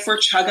okay if we're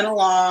chugging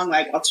along.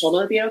 I'll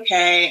totally be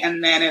okay.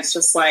 And then it's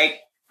just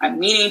I'm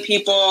meeting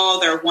people,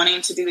 they're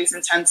wanting to do these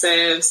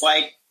intensives,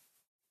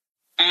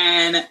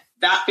 and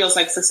that feels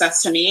like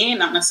success to me,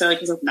 not necessarily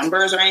because of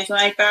numbers or anything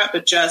like that,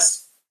 but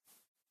just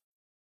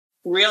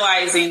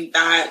realizing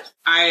that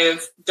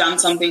I've done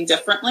something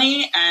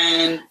differently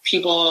and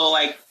people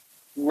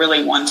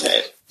really want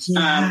it.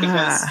 Yeah.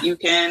 Because you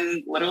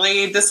can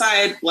literally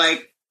decide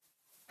hey,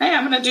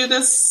 I'm going to do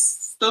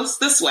this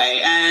way,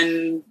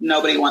 and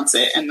nobody wants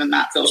it. And then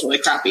that feels really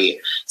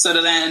crappy. So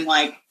to then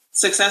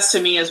success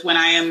to me is when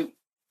I am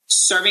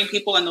serving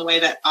people in the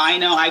way that I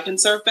know I can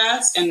serve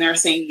best, and they're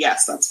saying,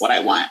 yes, that's what I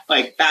want.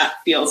 That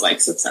feels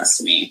like success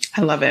to me.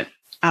 I love it.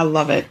 I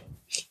love it.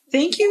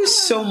 Thank you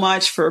so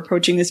much for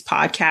approaching this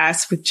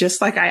podcast with,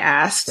 just like I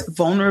asked,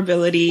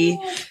 vulnerability,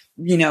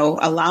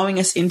 allowing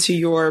us into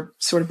your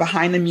sort of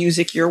behind the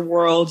music, your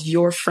world,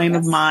 your frame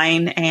of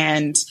mind,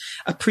 and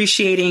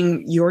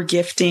appreciating your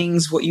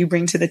giftings, what you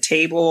bring to the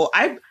table.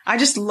 I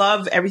just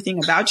love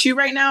everything about you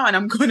right now. And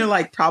I'm going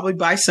to probably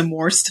buy some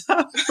more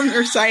stuff from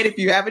your site if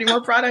you have any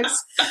more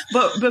products.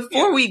 But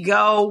before we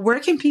go, where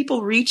can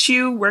people reach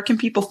you? Where can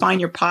people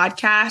find your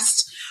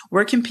podcast?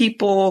 Where can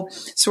people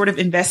sort of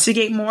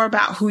investigate more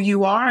about who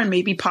you are and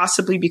maybe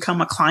possibly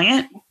become a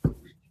client?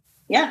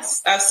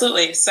 Yes,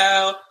 absolutely.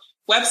 So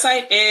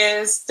website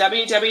is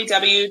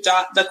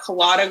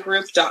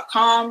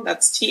www.thecolada.group.com.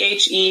 That's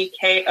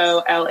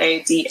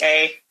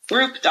TheKolada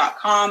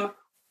group.com.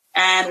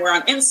 And we're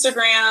on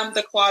Instagram,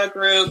 The Colada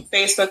Group,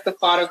 Facebook, The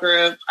Colada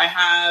Group. I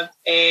have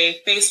a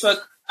Facebook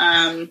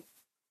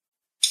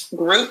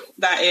group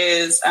that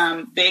is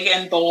Big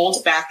and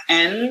Bold Back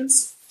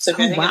Ends. So if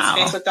you think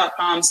it's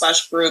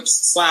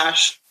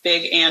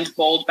facebook.com/groups/Big and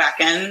Bold Back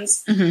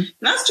Ends. And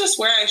that's just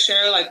where I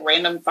share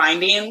random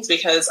findings,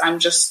 because I'm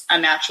just a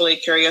naturally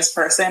curious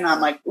person.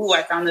 I'm ooh,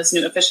 I found this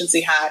new efficiency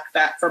hack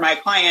that for my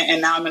client,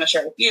 and now I'm going to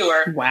share it with you.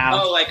 Or,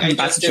 wow, I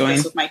just did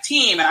this with my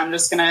team, and I'm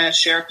just going to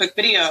share a quick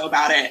video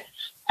about it.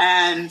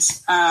 And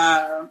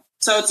so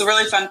it's a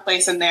really fun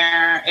place in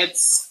there.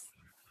 It's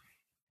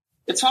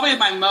probably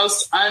my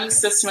most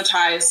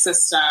unsystematized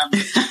system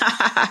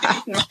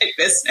in my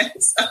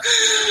business,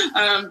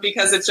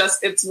 because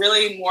it's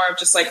really more of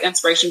just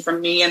inspiration from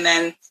me. And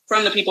then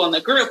from the people in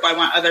the group, I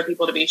want other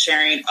people to be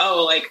sharing,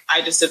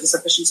 I just did this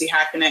efficiency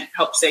hack and it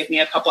helped save me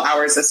a couple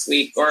hours this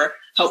week, or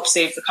helped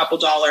save a couple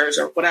dollars,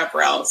 or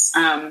whatever else.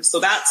 So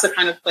that's the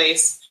kind of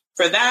place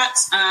for that.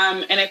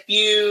 And if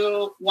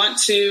you want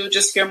to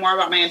just hear more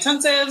about my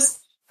intensives,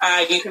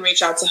 you can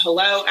reach out to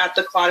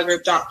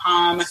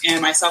hello@thecoladagroup.com,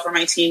 and myself or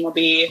my team will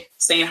be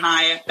saying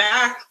hi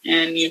back,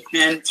 and you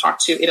can talk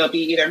to, it'll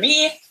be either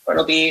me or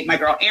it'll be my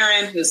girl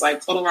Erin, who's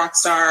total rock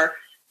star.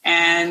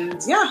 And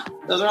yeah,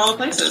 those are all the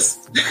places.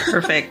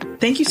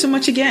 Perfect. Thank you so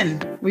much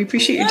again. We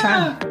appreciate your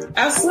time.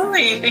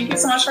 Absolutely. Thank you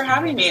so much for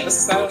having me. It was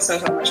so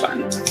much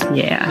fun.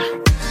 Yeah.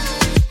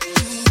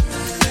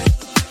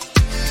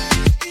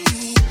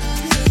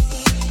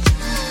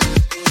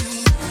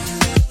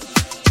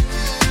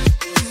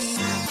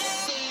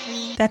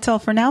 That's all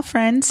for now,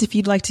 friends. If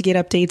you'd like to get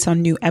updates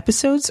on new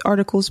episodes,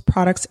 articles,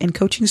 products, and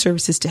coaching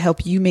services to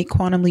help you make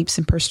quantum leaps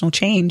in personal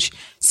change,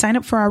 sign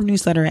up for our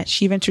newsletter at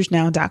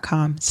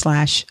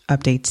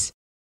sheventuresnow.com/updates.